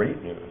think it's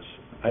great news.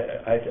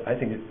 I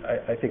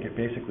think it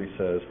basically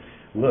says,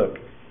 look,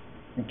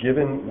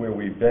 given where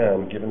we've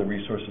been, given the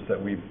resources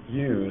that we've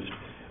used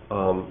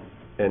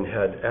and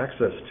had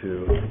access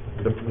to,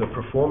 the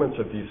performance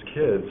of these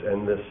kids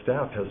and this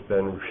staff has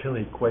been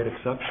really quite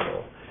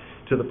exceptional,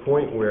 to the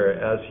point where,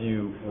 as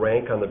you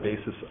rank on the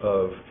basis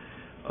of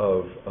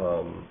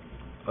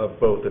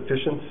both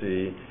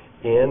efficiency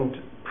and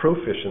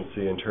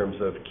proficiency in terms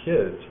of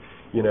kids,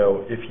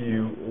 if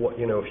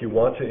you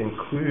want to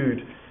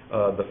include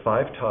the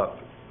 5 top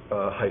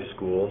high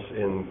schools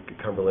in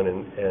Cumberland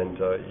and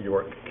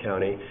York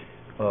County,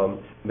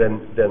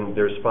 then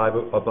there's 5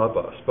 above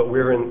us. But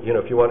we're in.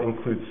 If you want to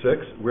include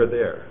 6, we're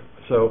there.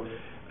 So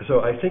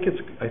I think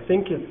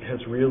it has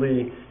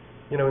really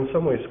in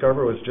some ways,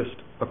 Scarborough has just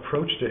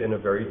approached it in a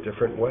very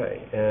different way.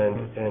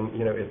 And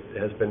it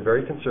has been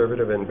very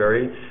conservative and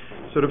very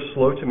sort of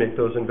slow to make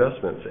those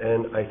investments.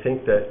 And I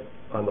think that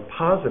on the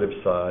positive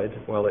side,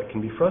 while it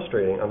can be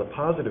frustrating, on the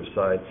positive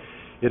side,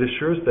 it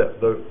assures that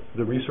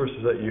the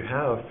resources that you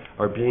have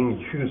are being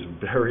used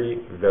very,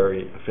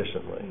 very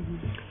efficiently.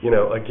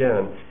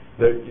 Again,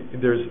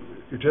 there's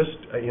just,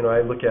 I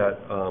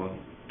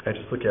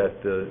just look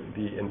at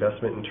the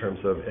investment in terms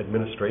of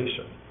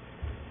administration.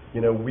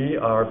 We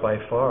are by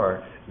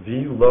far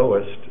the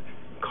lowest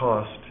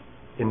cost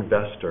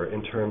investor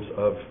in terms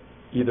of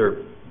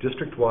either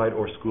district-wide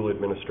or school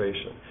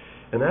administration.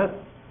 And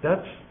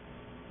that's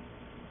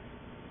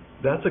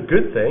a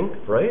good thing,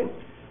 right?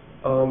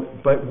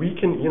 But we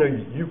can,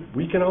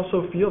 we can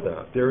also feel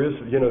that there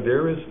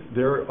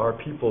are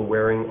people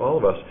all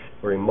of us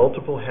wearing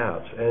multiple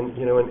hats, and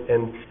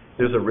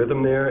there's a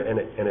rhythm there,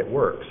 and it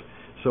works.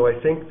 So I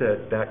think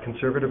that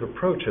conservative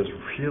approach has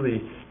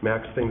really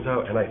maxed things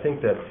out, and I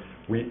think that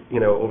we,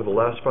 over the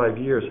last 5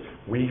 years,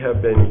 we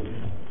have been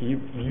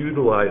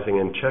utilizing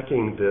and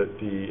checking the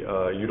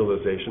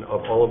utilization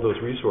of all of those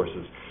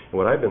resources. And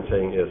what I've been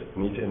saying is,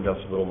 we need to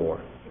invest a little more,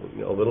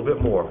 a little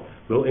bit more, a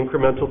little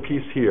incremental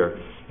piece here.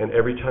 And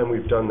every time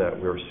we've done that,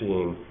 we're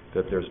seeing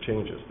that there's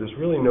changes. There's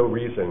really no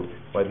reason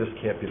why this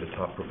can't be the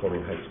top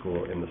performing high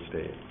school in the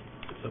state.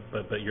 So,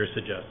 but you're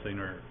suggesting,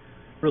 or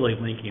really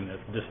linking that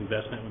this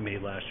investment we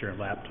made last year in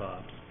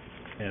laptops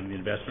and the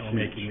investment we're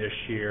making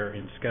this year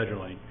in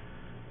scheduling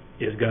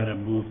is going to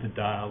move the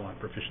dial on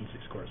proficiency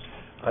scores.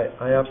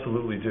 I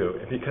absolutely do.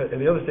 And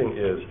the other thing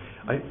is,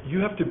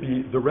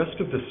 the rest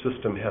of the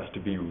system has to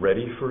be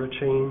ready for a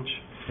change.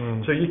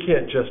 So you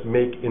can't just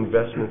make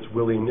investments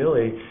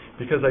willy-nilly,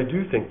 because I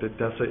do think that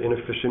that's an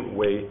inefficient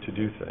way to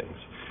do things.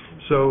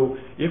 So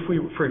if we,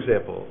 for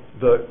example,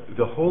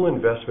 the whole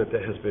investment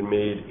that has been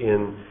made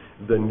in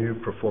the new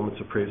performance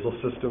appraisal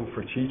system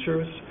for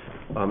teachers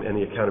and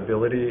the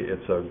accountability,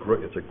 it's a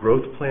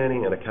growth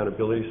planning and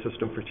accountability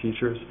system for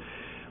teachers.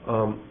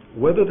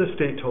 Whether the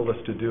state told us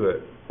to do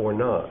it or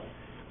not,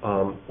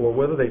 or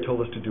whether they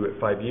told us to do it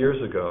 5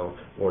 years ago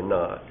or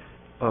not,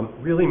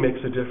 really makes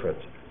a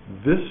difference.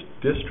 This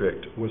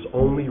district was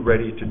only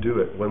ready to do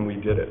it when we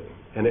did it.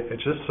 And it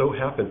just so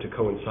happened to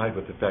coincide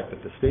with the fact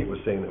that the state was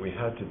saying that we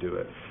had to do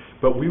it.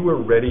 But we were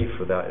ready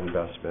for that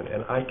investment,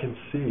 and I can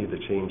see the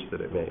change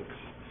that it makes.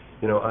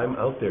 I'm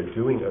out there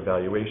doing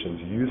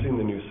evaluations, using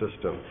the new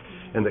system,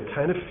 and the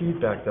kind of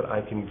feedback that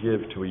I can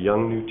give to a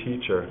young new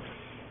teacher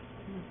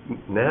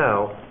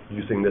now,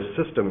 using this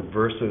system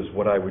versus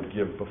what I would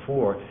give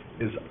before,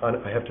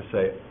 I have to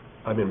say,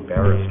 I'm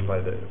embarrassed by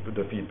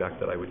the feedback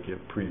that I would give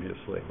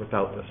previously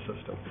without this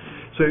system.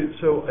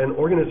 So an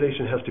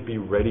organization has to be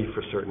ready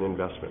for certain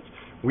investments.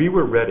 We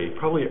were ready,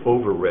 probably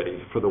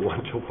over-ready for the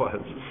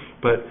one-to-ones,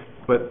 but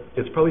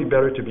it's probably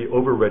better to be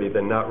over-ready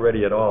than not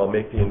ready at all,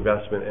 make the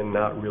investment and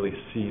not really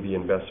see the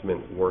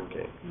investment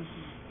working.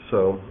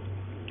 So.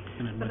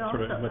 But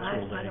also,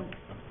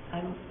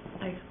 I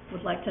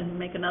would like to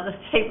make another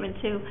statement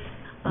too,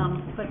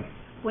 but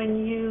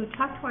when you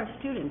talk to our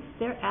students,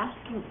 they're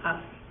asking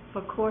us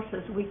for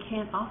courses we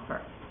can't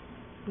offer.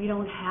 We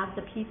don't have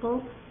the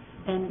people,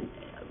 and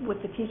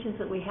with the teachers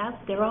that we have,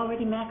 they're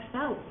already maxed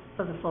out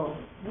for the full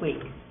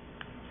week.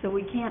 So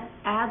we can't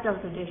add those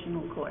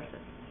additional courses.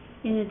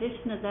 In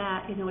addition to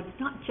that, it's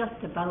not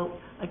just about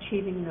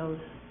achieving those,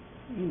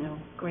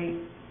 great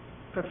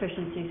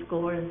proficiency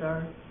scores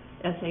or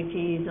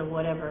SATs or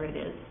whatever it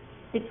is.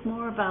 It's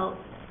more about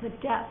the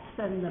depth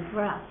and the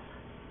breadth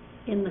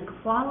in the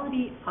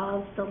quality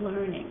of the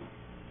learning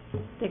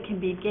that can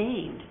be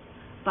gained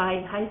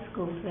by high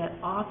schools that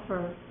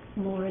offer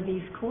more of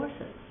these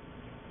courses.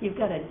 You've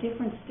got a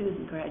different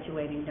student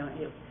graduating, don't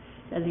you?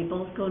 Are they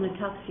both going to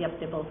Tufts? Yep,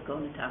 they're both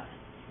going to Tufts.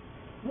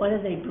 What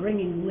are they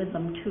bringing with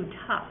them to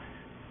Tufts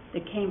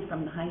that came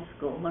from the high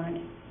school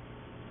learning?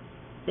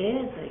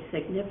 There's a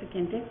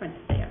significant difference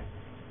there.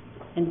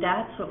 And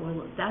that's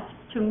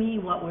to me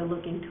what we're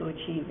looking to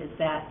achieve, is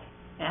that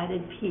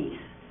added piece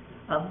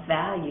of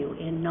value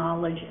in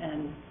knowledge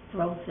and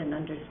growth and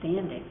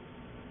understanding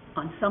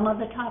on some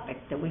other topic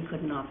that we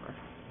couldn't offer.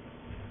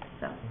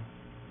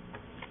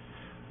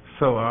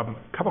 So a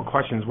couple of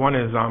questions. One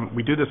is,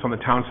 we do this on the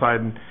town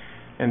side,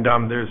 and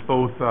there's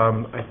both,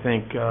 I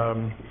think,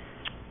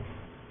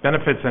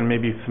 benefits and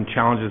maybe some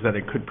challenges that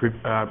it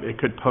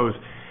could pose.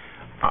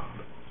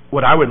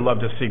 What I would love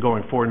to see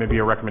going forward, maybe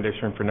a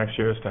recommendation for next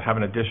year, is to have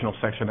an additional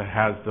section that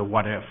has the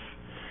what if.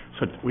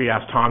 So we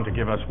asked Tom to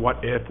give us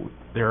what if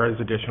there is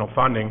additional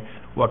funding,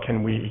 what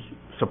can we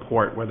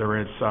support, whether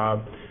it's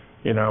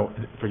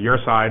for your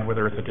side,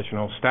 whether it's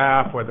additional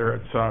staff, whether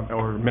it's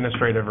or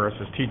administrative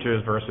versus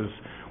teachers versus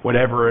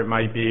whatever it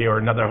might be, or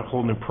another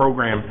whole new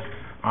program.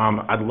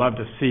 I'd love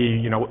to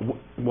see,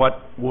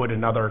 what would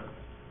another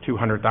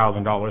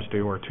 $200,000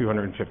 do, or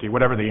 $250,000,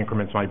 whatever the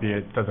increments might be.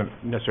 It doesn't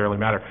necessarily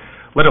matter.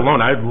 Let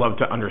alone, I'd love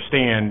to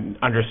understanding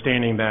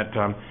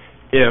that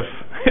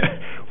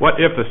what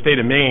if the state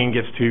of Maine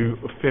gets to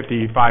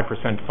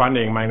 55%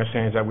 funding? My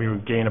understanding is that we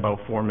would gain about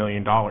 $4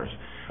 million.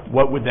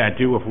 what would that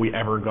do if we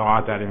ever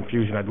got that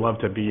infusion? I'd love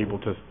to be able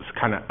to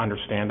kind of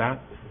understand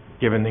that,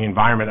 given the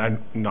environment.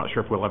 I'm not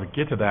sure if we'll ever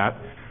get to that.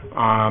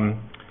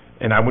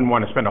 And I wouldn't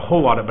want to spend a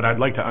whole lot of it, but I'd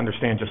like to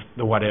understand just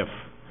the what if,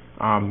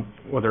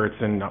 whether it's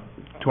in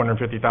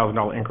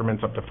 $250,000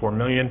 increments up to $4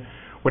 million,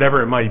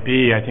 whatever it might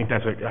be. I think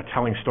that's a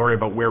telling story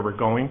about where we're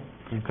going,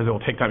 because it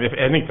will take time. If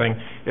anything,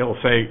 it will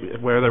say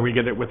whether we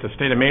get it with the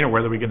state of Maine or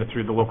whether we get it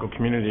through the local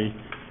community.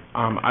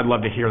 I'd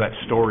love to hear that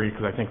story,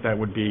 because I think that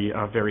would be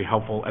very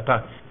helpful at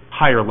the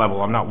higher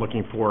level. I'm not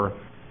looking for,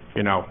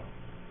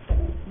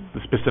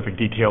 the specific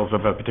details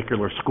of a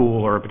particular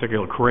school or a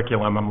particular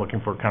curriculum. I'm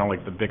looking for kind of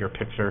like the bigger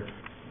picture,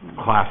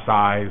 class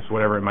size,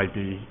 whatever it might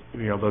be,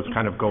 those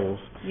kind of goals.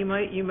 You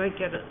might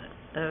get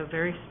a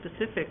very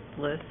specific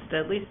list,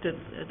 at least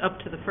up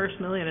to the first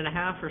 $1.5 million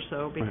or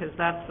so, because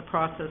that's the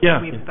process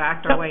that we've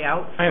backed our way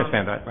out from. I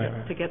understand that.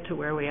 To get to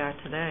where we are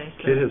today.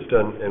 So. Kate has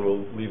done, and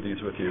we'll leave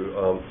these with you,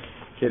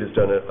 Kate has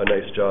done a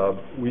nice job.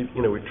 We've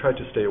tried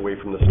to stay away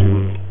from the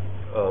student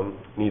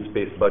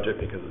needs-based budget,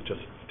 because it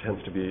just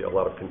tends to be a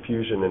lot of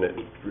confusion, and it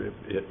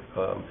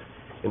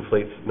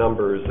inflates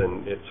numbers,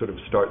 and it sort of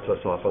starts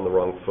us off on the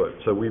wrong foot.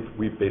 So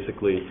we've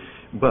basically,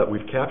 but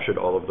we've captured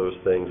all of those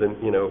things. And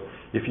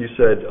if you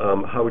said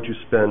how would you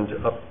spend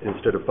up,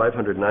 instead of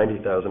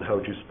 $590,000, how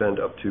would you spend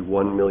up to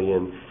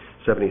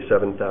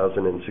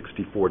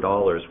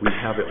 $1,077,064? We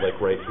have it like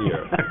right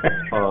here.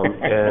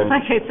 And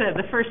like I said,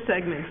 the first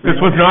segment.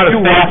 This was not a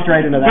stage.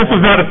 Right into that. This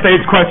was not a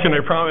stage question, I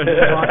promise.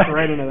 Walked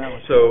right into that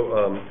one.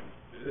 So,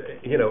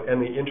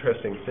 and the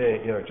interesting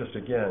thing, just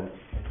again,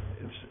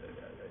 it's,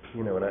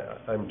 and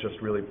I'm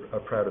just really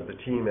proud of the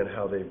team and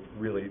how they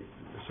really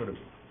sort of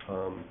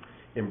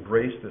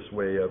embrace this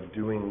way of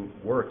doing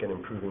work and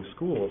improving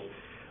schools.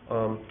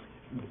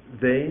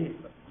 They've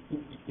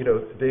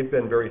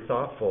been very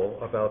thoughtful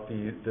about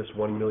this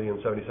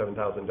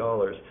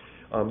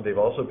 $1,077,000. They've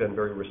also been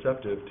very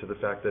receptive to the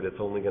fact that it's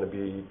only going to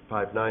be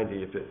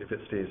 $590 if it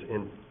stays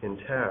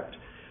intact.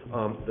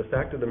 The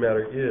fact of the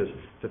matter is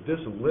that this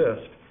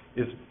list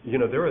is,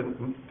 there are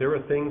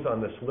things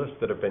on this list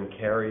that have been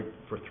carried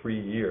for 3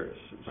 years.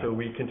 So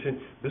we continue.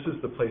 This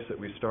is the place that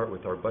we start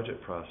with our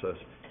budget process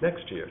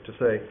next year to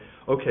say,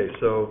 okay,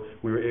 so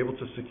we were able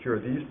to secure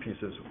these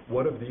pieces.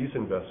 What of these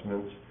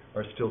investments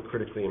are still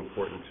critically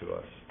important to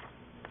us?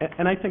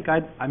 And I think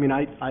I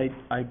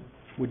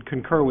would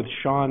concur with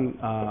Sean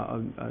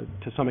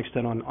to some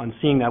extent on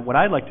seeing that. What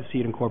I'd like to see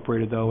it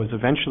incorporated, though, is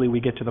eventually we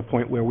get to the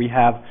point where we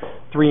have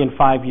 3- and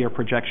 5-year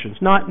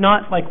projections.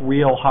 Not like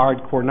real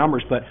hardcore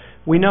numbers, but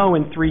we know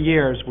in 3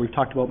 years, we've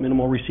talked about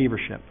minimal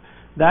receivership.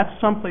 That's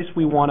someplace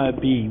we want to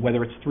be,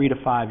 whether it's 3 to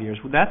 5 years.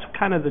 That's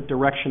kind of the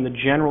direction, the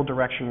general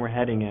direction we're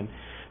heading in.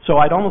 So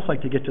I'd almost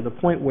like to get to the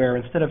point where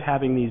instead of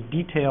having these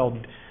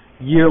detailed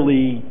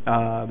yearly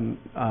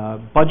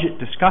budget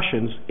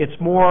discussions, it's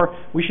more,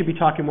 we should be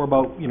talking more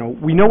about,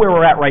 we know where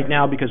we're at right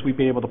now because we've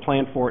been able to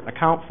plan for it and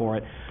account for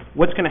it.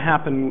 What's going to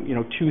happen,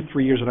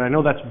 2-3 years? And I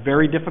know that's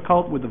very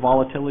difficult with the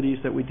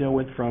volatilities that we deal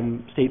with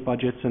from state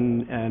budgets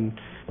and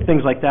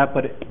things like that,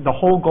 but the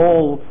whole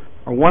goal,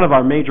 or one of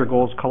our major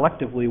goals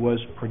collectively,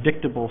 was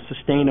predictable,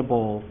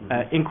 sustainable,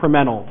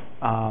 incremental,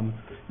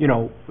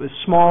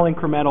 small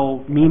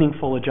incremental,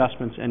 meaningful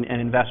adjustments and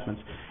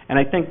investments. And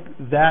I think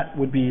that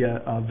would be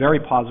a very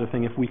positive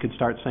thing if we could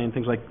start saying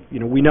things like,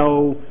 we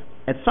know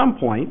at some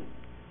point,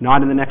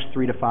 not in the next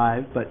 3 to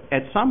 5, but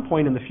at some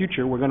point in the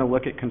future, we're going to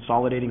look at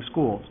consolidating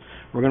schools.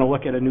 We're going to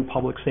look at a new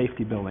public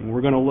safety building.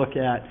 We're going to look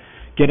at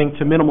getting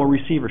to minimal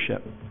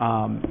receivership.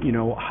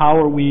 How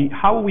are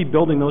we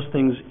building those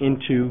things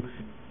into,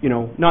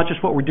 not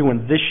just what we're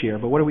doing this year,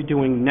 but what are we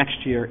doing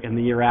next year and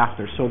the year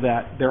after, so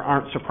that there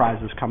aren't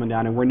surprises coming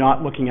down and we're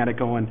not looking at it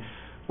going,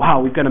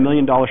 wow, we've got $1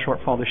 million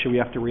shortfall this year we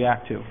have to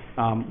react to.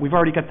 We've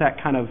already got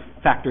that kind of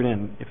factored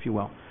in, if you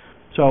will.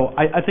 So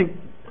I think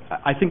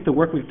the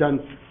work we've done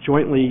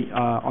jointly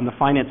on the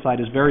finance side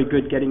is very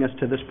good, getting us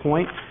to this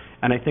point.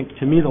 And I think,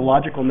 to me, the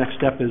logical next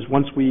step is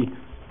once we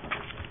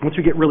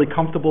get really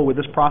comfortable with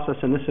this process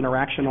and this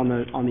interaction on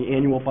the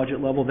annual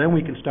budget level, then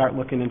we can start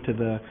looking into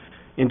the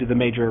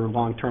major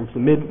long-term,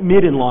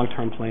 mid and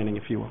long-term planning,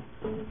 if you will.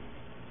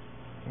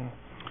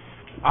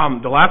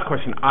 The last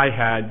question I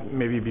had,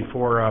 maybe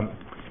before,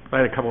 I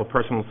had a couple of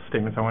personal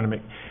statements I want to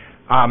make.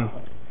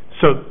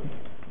 So,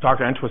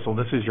 Dr. Entwistle,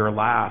 this is your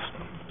last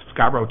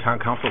Scarborough Town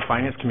Council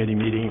Finance Committee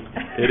meeting.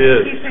 It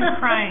is. He's been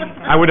crying.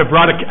 I would have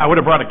brought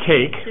a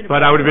cake,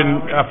 but I would have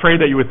been afraid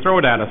that you would throw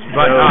it at us.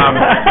 But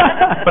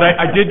but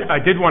I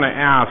did want to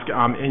ask,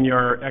 in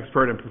your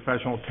expert and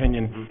professional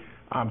opinion,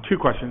 2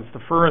 questions. The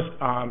first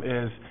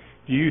is,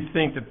 do you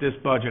think that this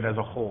budget as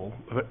a whole,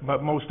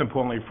 but most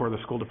importantly for the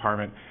school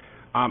department,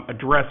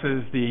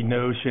 addresses the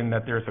notion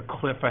that there's a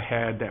cliff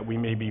ahead that we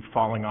may be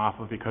falling off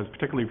of,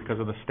 particularly because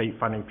of the state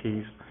funding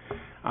piece,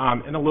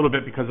 and a little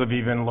bit because of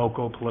even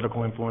local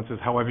political influences,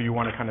 however you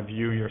want to kind of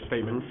view your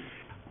statement.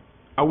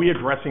 Are we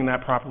addressing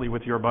that properly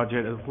with your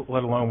budget,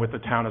 let alone with the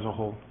town as a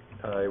whole?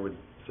 I would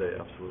say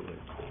absolutely.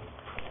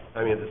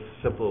 I mean, it's a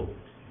simple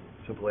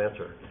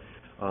answer.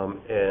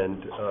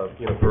 and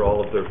for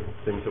all of the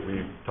things that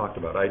we've talked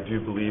about. I do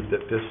believe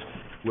that this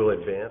will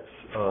advance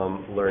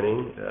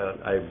learning.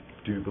 I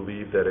do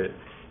believe that it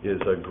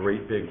is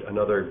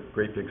another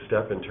great big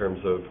step in terms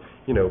of,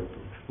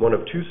 one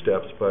of two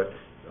steps, but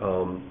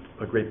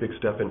a great big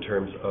step in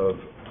terms of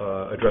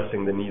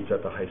addressing the needs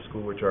at the high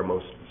school, which are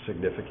most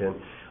significant.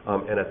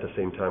 And at the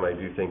same time, I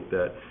do think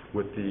that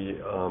with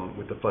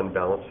the fund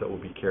balance that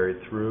will be carried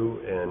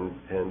through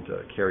and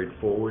carried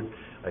forward,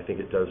 I think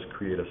it does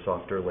create a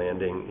softer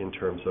landing in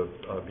terms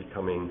of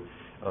becoming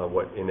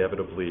what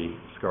inevitably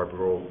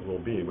Scarborough will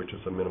be, which is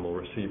a minimal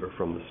receiver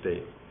from the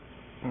state.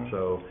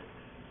 So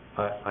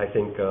I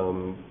think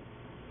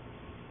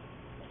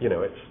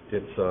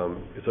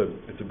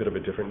it's a bit of a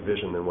different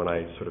vision than what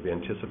I sort of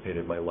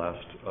anticipated my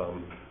last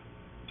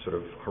sort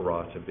of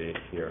hurrah to be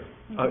here.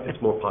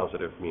 It's more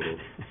positive, meaning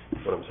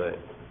what I'm saying.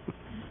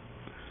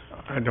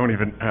 I don't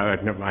even,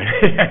 never mind.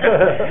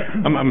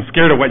 I'm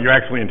scared of what you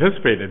actually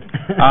anticipated.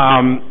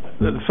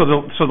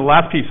 So the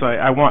last piece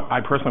I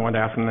personally want to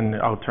ask, and then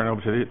I'll turn it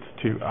over to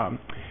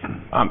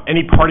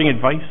any parting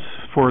advice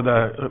for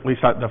at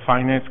least the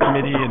Finance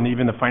Committee and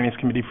even the Finance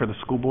Committee for the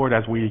school board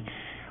as we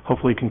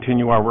hopefully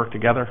continue our work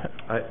together?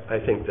 I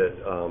think that,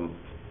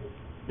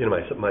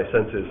 my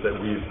sense is that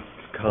we've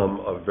come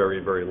a very,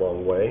 very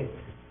long way.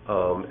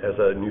 As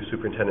a new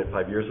superintendent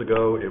 5 years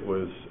ago, it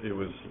was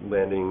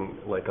landing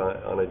like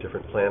on a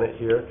different planet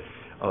here,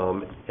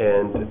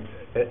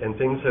 and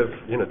things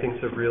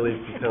have really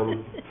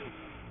become.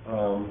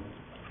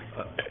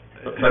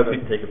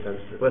 Take offense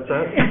to it. What's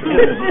that?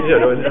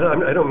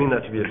 I don't mean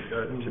that to be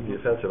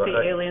offensive.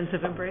 The aliens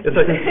have embraced. It's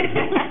like,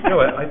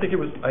 I think it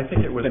was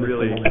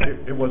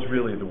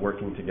really the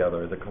working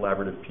together, the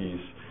collaborative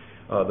piece,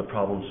 the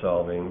problem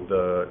solving,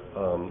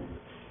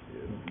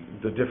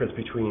 the difference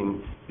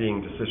between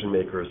being decision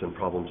makers and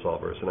problem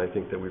solvers, and I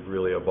think that we've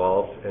really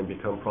evolved and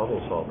become problem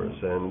solvers.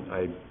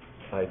 And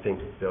I think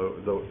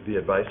the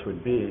advice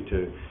would be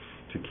to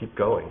keep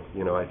going.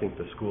 I think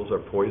the schools are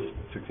poised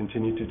to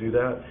continue to do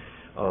that.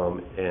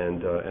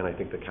 And I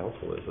think the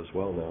council is as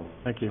well now.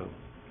 Thank you. So.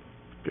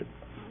 Good.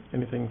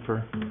 Anything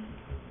for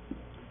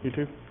you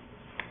two?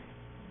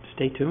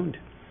 Stay tuned.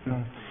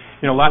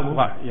 So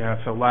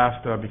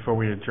last, before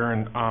we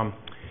adjourn,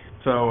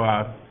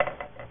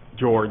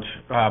 George,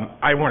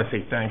 I want to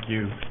say thank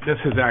you. This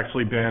has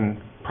actually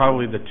been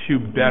probably the two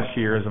best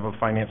years of a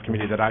finance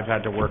committee that I've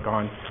had to work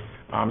on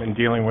in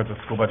dealing with the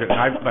school budget. And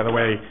I, by the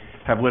way,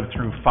 have lived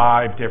through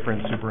 5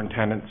 different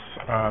superintendents.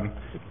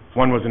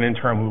 One was an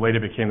interim who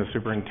later became the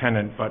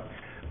superintendent, but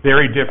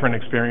very different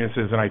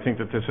experiences, and I think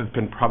that this has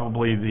been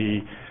probably the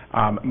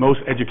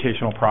most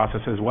educational process,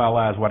 as well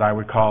as what I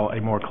would call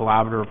a more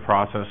collaborative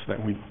process that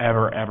we've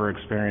ever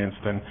experienced.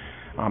 And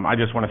I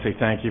just want to say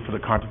thank you for the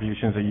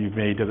contributions that you've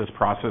made to this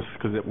process,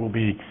 because it will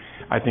be,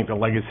 I think, the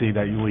legacy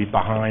that you leave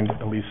behind,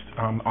 at least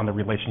on the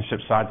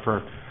relationship side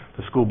for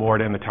the school board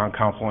and the town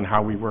council and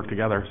how we work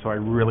together. So I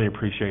really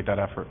appreciate that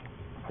effort.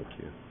 Thank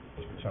you.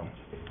 So.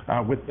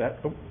 With that,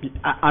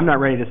 I'm not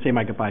ready to say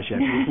my goodbyes yet.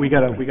 We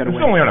gotta wait.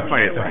 It's only on a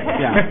Friday thing.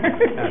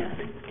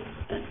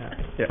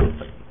 Yeah.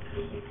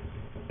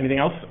 Anything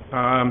else?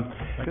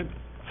 Good.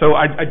 So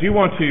I do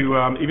want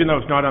to, even though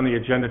it's not on the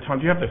agenda, Tom,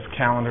 do you have this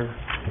calendar?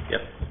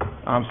 Yep.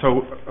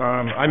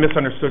 I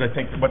misunderstood, I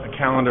think, what the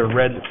calendar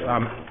read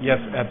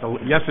at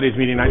yesterday's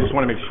meeting. I just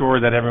want to make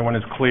sure that everyone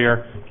is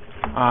clear,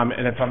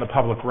 and it's on the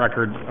public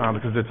record,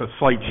 because it's a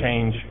slight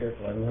change.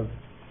 Careful, I don't have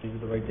these are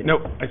the right dates.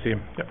 Nope, I see him.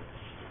 Yep.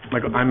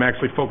 I'm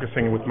actually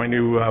focusing with my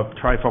new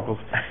trifocals.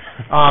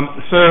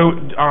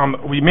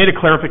 We made a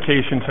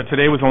clarification, so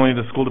today was only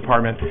the school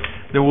department.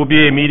 There will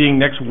be a meeting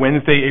next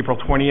Wednesday, April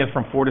 20th,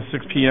 from 4 to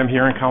 6 p.m.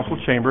 here in council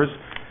chambers.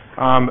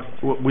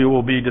 We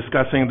will be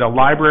discussing the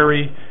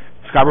library,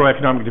 Scarborough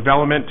Economic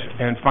Development,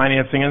 and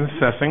financing and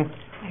assessing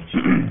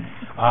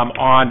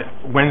on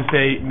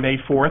Wednesday, May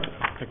 4th.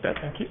 Take that,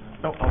 thank you.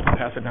 Oh, I'll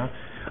pass it down.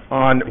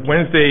 On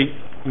Wednesday,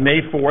 May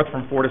 4th,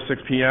 from 4 to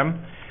 6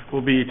 p.m.,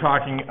 we'll be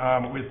talking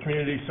with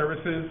Community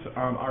Services,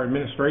 our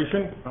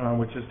administration,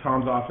 which is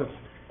Tom's office,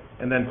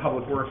 and then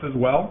Public Works as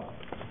well.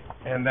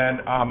 And then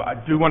I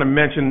do want to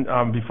mention,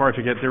 before I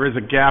forget, there is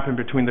a gap in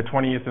between the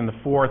 20th and the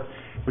 4th,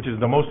 which is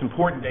the most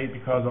important date,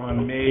 because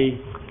on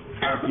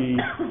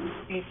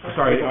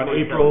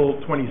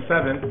April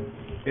 27th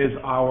is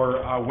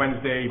our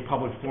Wednesday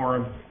public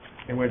forum,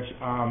 in which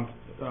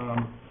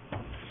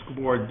School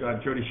Board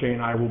Jody Shea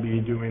and I will be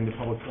doing the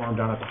public forum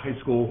down at the high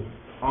school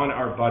on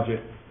our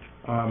budget.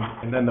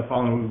 And then the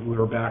following week, we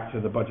were back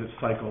to the budget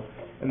cycle.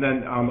 And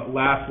then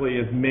lastly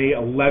is May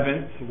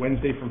 11th,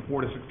 Wednesday from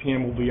 4 to 6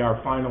 p.m. will be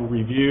our final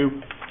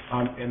review.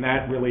 And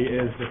that really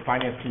is the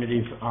Finance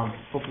Committee's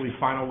hopefully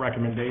final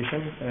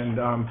recommendation. And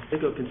I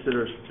think I'll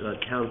consider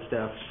town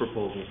staff's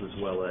proposals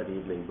as well that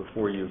evening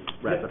before you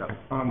wrap it up.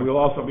 We'll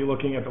also be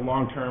looking at the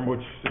long-term, which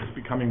is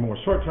becoming more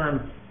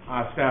short-term,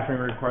 staffing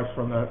requests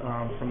from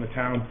the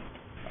town,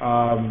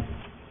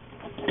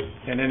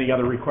 and any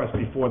other requests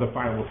before the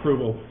final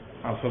approval.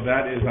 So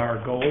that is our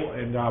goal,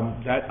 and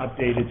that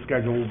updated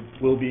schedule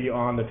will be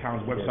on the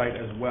town's website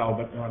as well,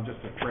 but just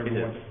for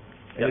everyone.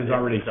 It is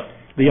already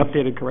The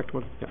updated correct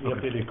one? Yeah, the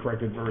okay. updated,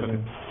 corrected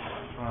version.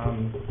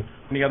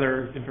 Any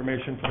other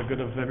information for the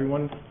good of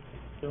everyone?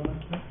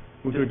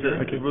 Move to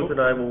adjourn. Ruth and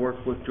I will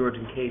work with George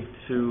and Kate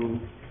to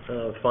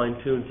fine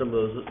tune some of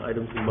those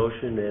items in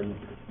motion and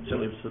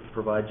certainly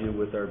provide you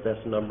with our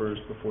best numbers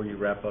before you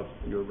wrap up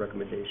your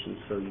recommendations,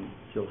 so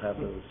you'll have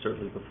those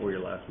certainly before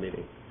your last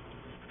meeting.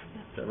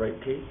 Is that right,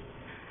 Kate?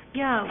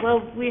 Yeah,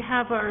 well, we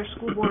have our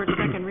school board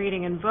second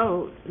reading and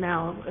vote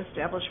now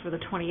established for the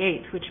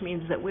 28th, which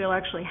means that we'll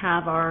actually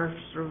have our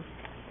sort of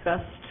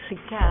best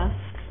guess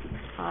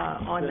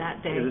on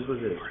that day. It is what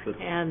it is, but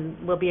And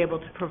we'll be able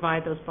to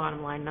provide those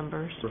bottom line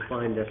numbers.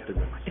 refined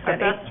estimates. Is that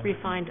best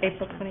refined?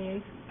 April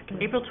 28th?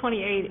 April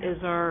 28th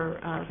is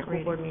our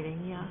school board meeting,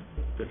 yeah.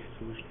 So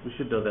we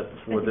should know that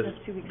before I think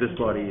that's 2 weeks this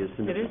from body is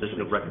in the It is 2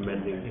 position of weeks from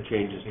recommending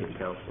changes to the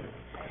council.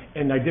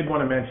 And I did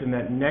want to mention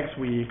that next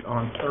week,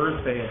 on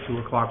Thursday at 2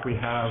 o'clock,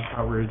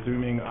 we're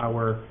resuming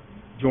our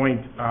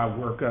joint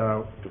work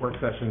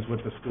sessions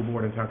with the school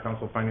board and town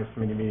council finance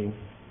committee meeting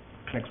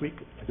next week.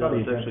 No,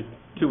 it's actually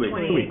 2 weeks.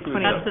 2 weeks.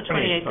 That's the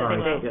 28th, I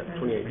think. Yeah,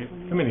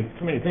 28.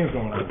 Too many things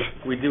going on.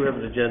 We do have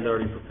an agenda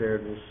already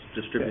prepared, we'll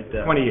distribute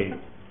that. 28th,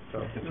 so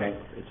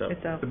It's up.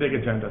 It's out. it's a big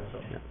agenda, so.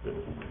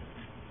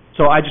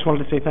 So I just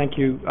wanted to say thank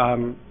you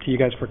to you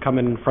guys for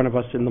coming in front of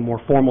us in the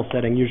more formal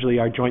setting. Usually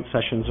our joint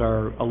sessions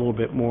are a little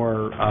bit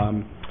more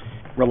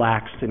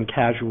relaxed and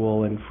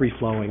casual and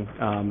free-flowing,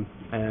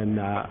 and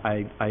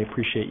I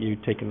appreciate you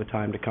taking the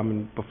time to come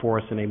in before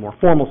us in a more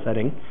formal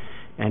setting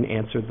and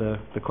answer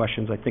the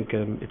questions. I think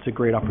it's a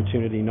great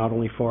opportunity not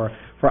only for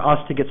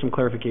us to get some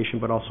clarification,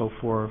 but also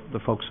for the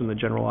folks in the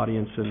general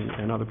audience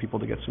and other people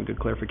to get some good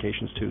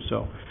clarifications too.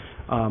 So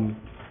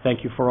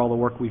thank you for all the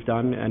work we've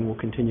done and will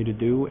continue to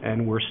do,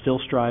 and we're still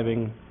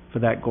striving for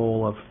that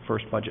goal of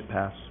first budget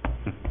pass.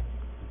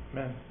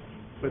 Man.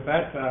 With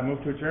that,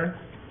 move to adjourn.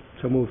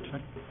 So moved.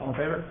 All in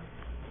favor?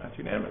 That's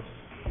unanimous.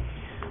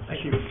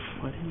 Thank you.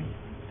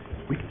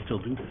 We can still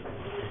do this.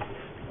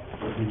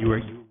 You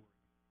were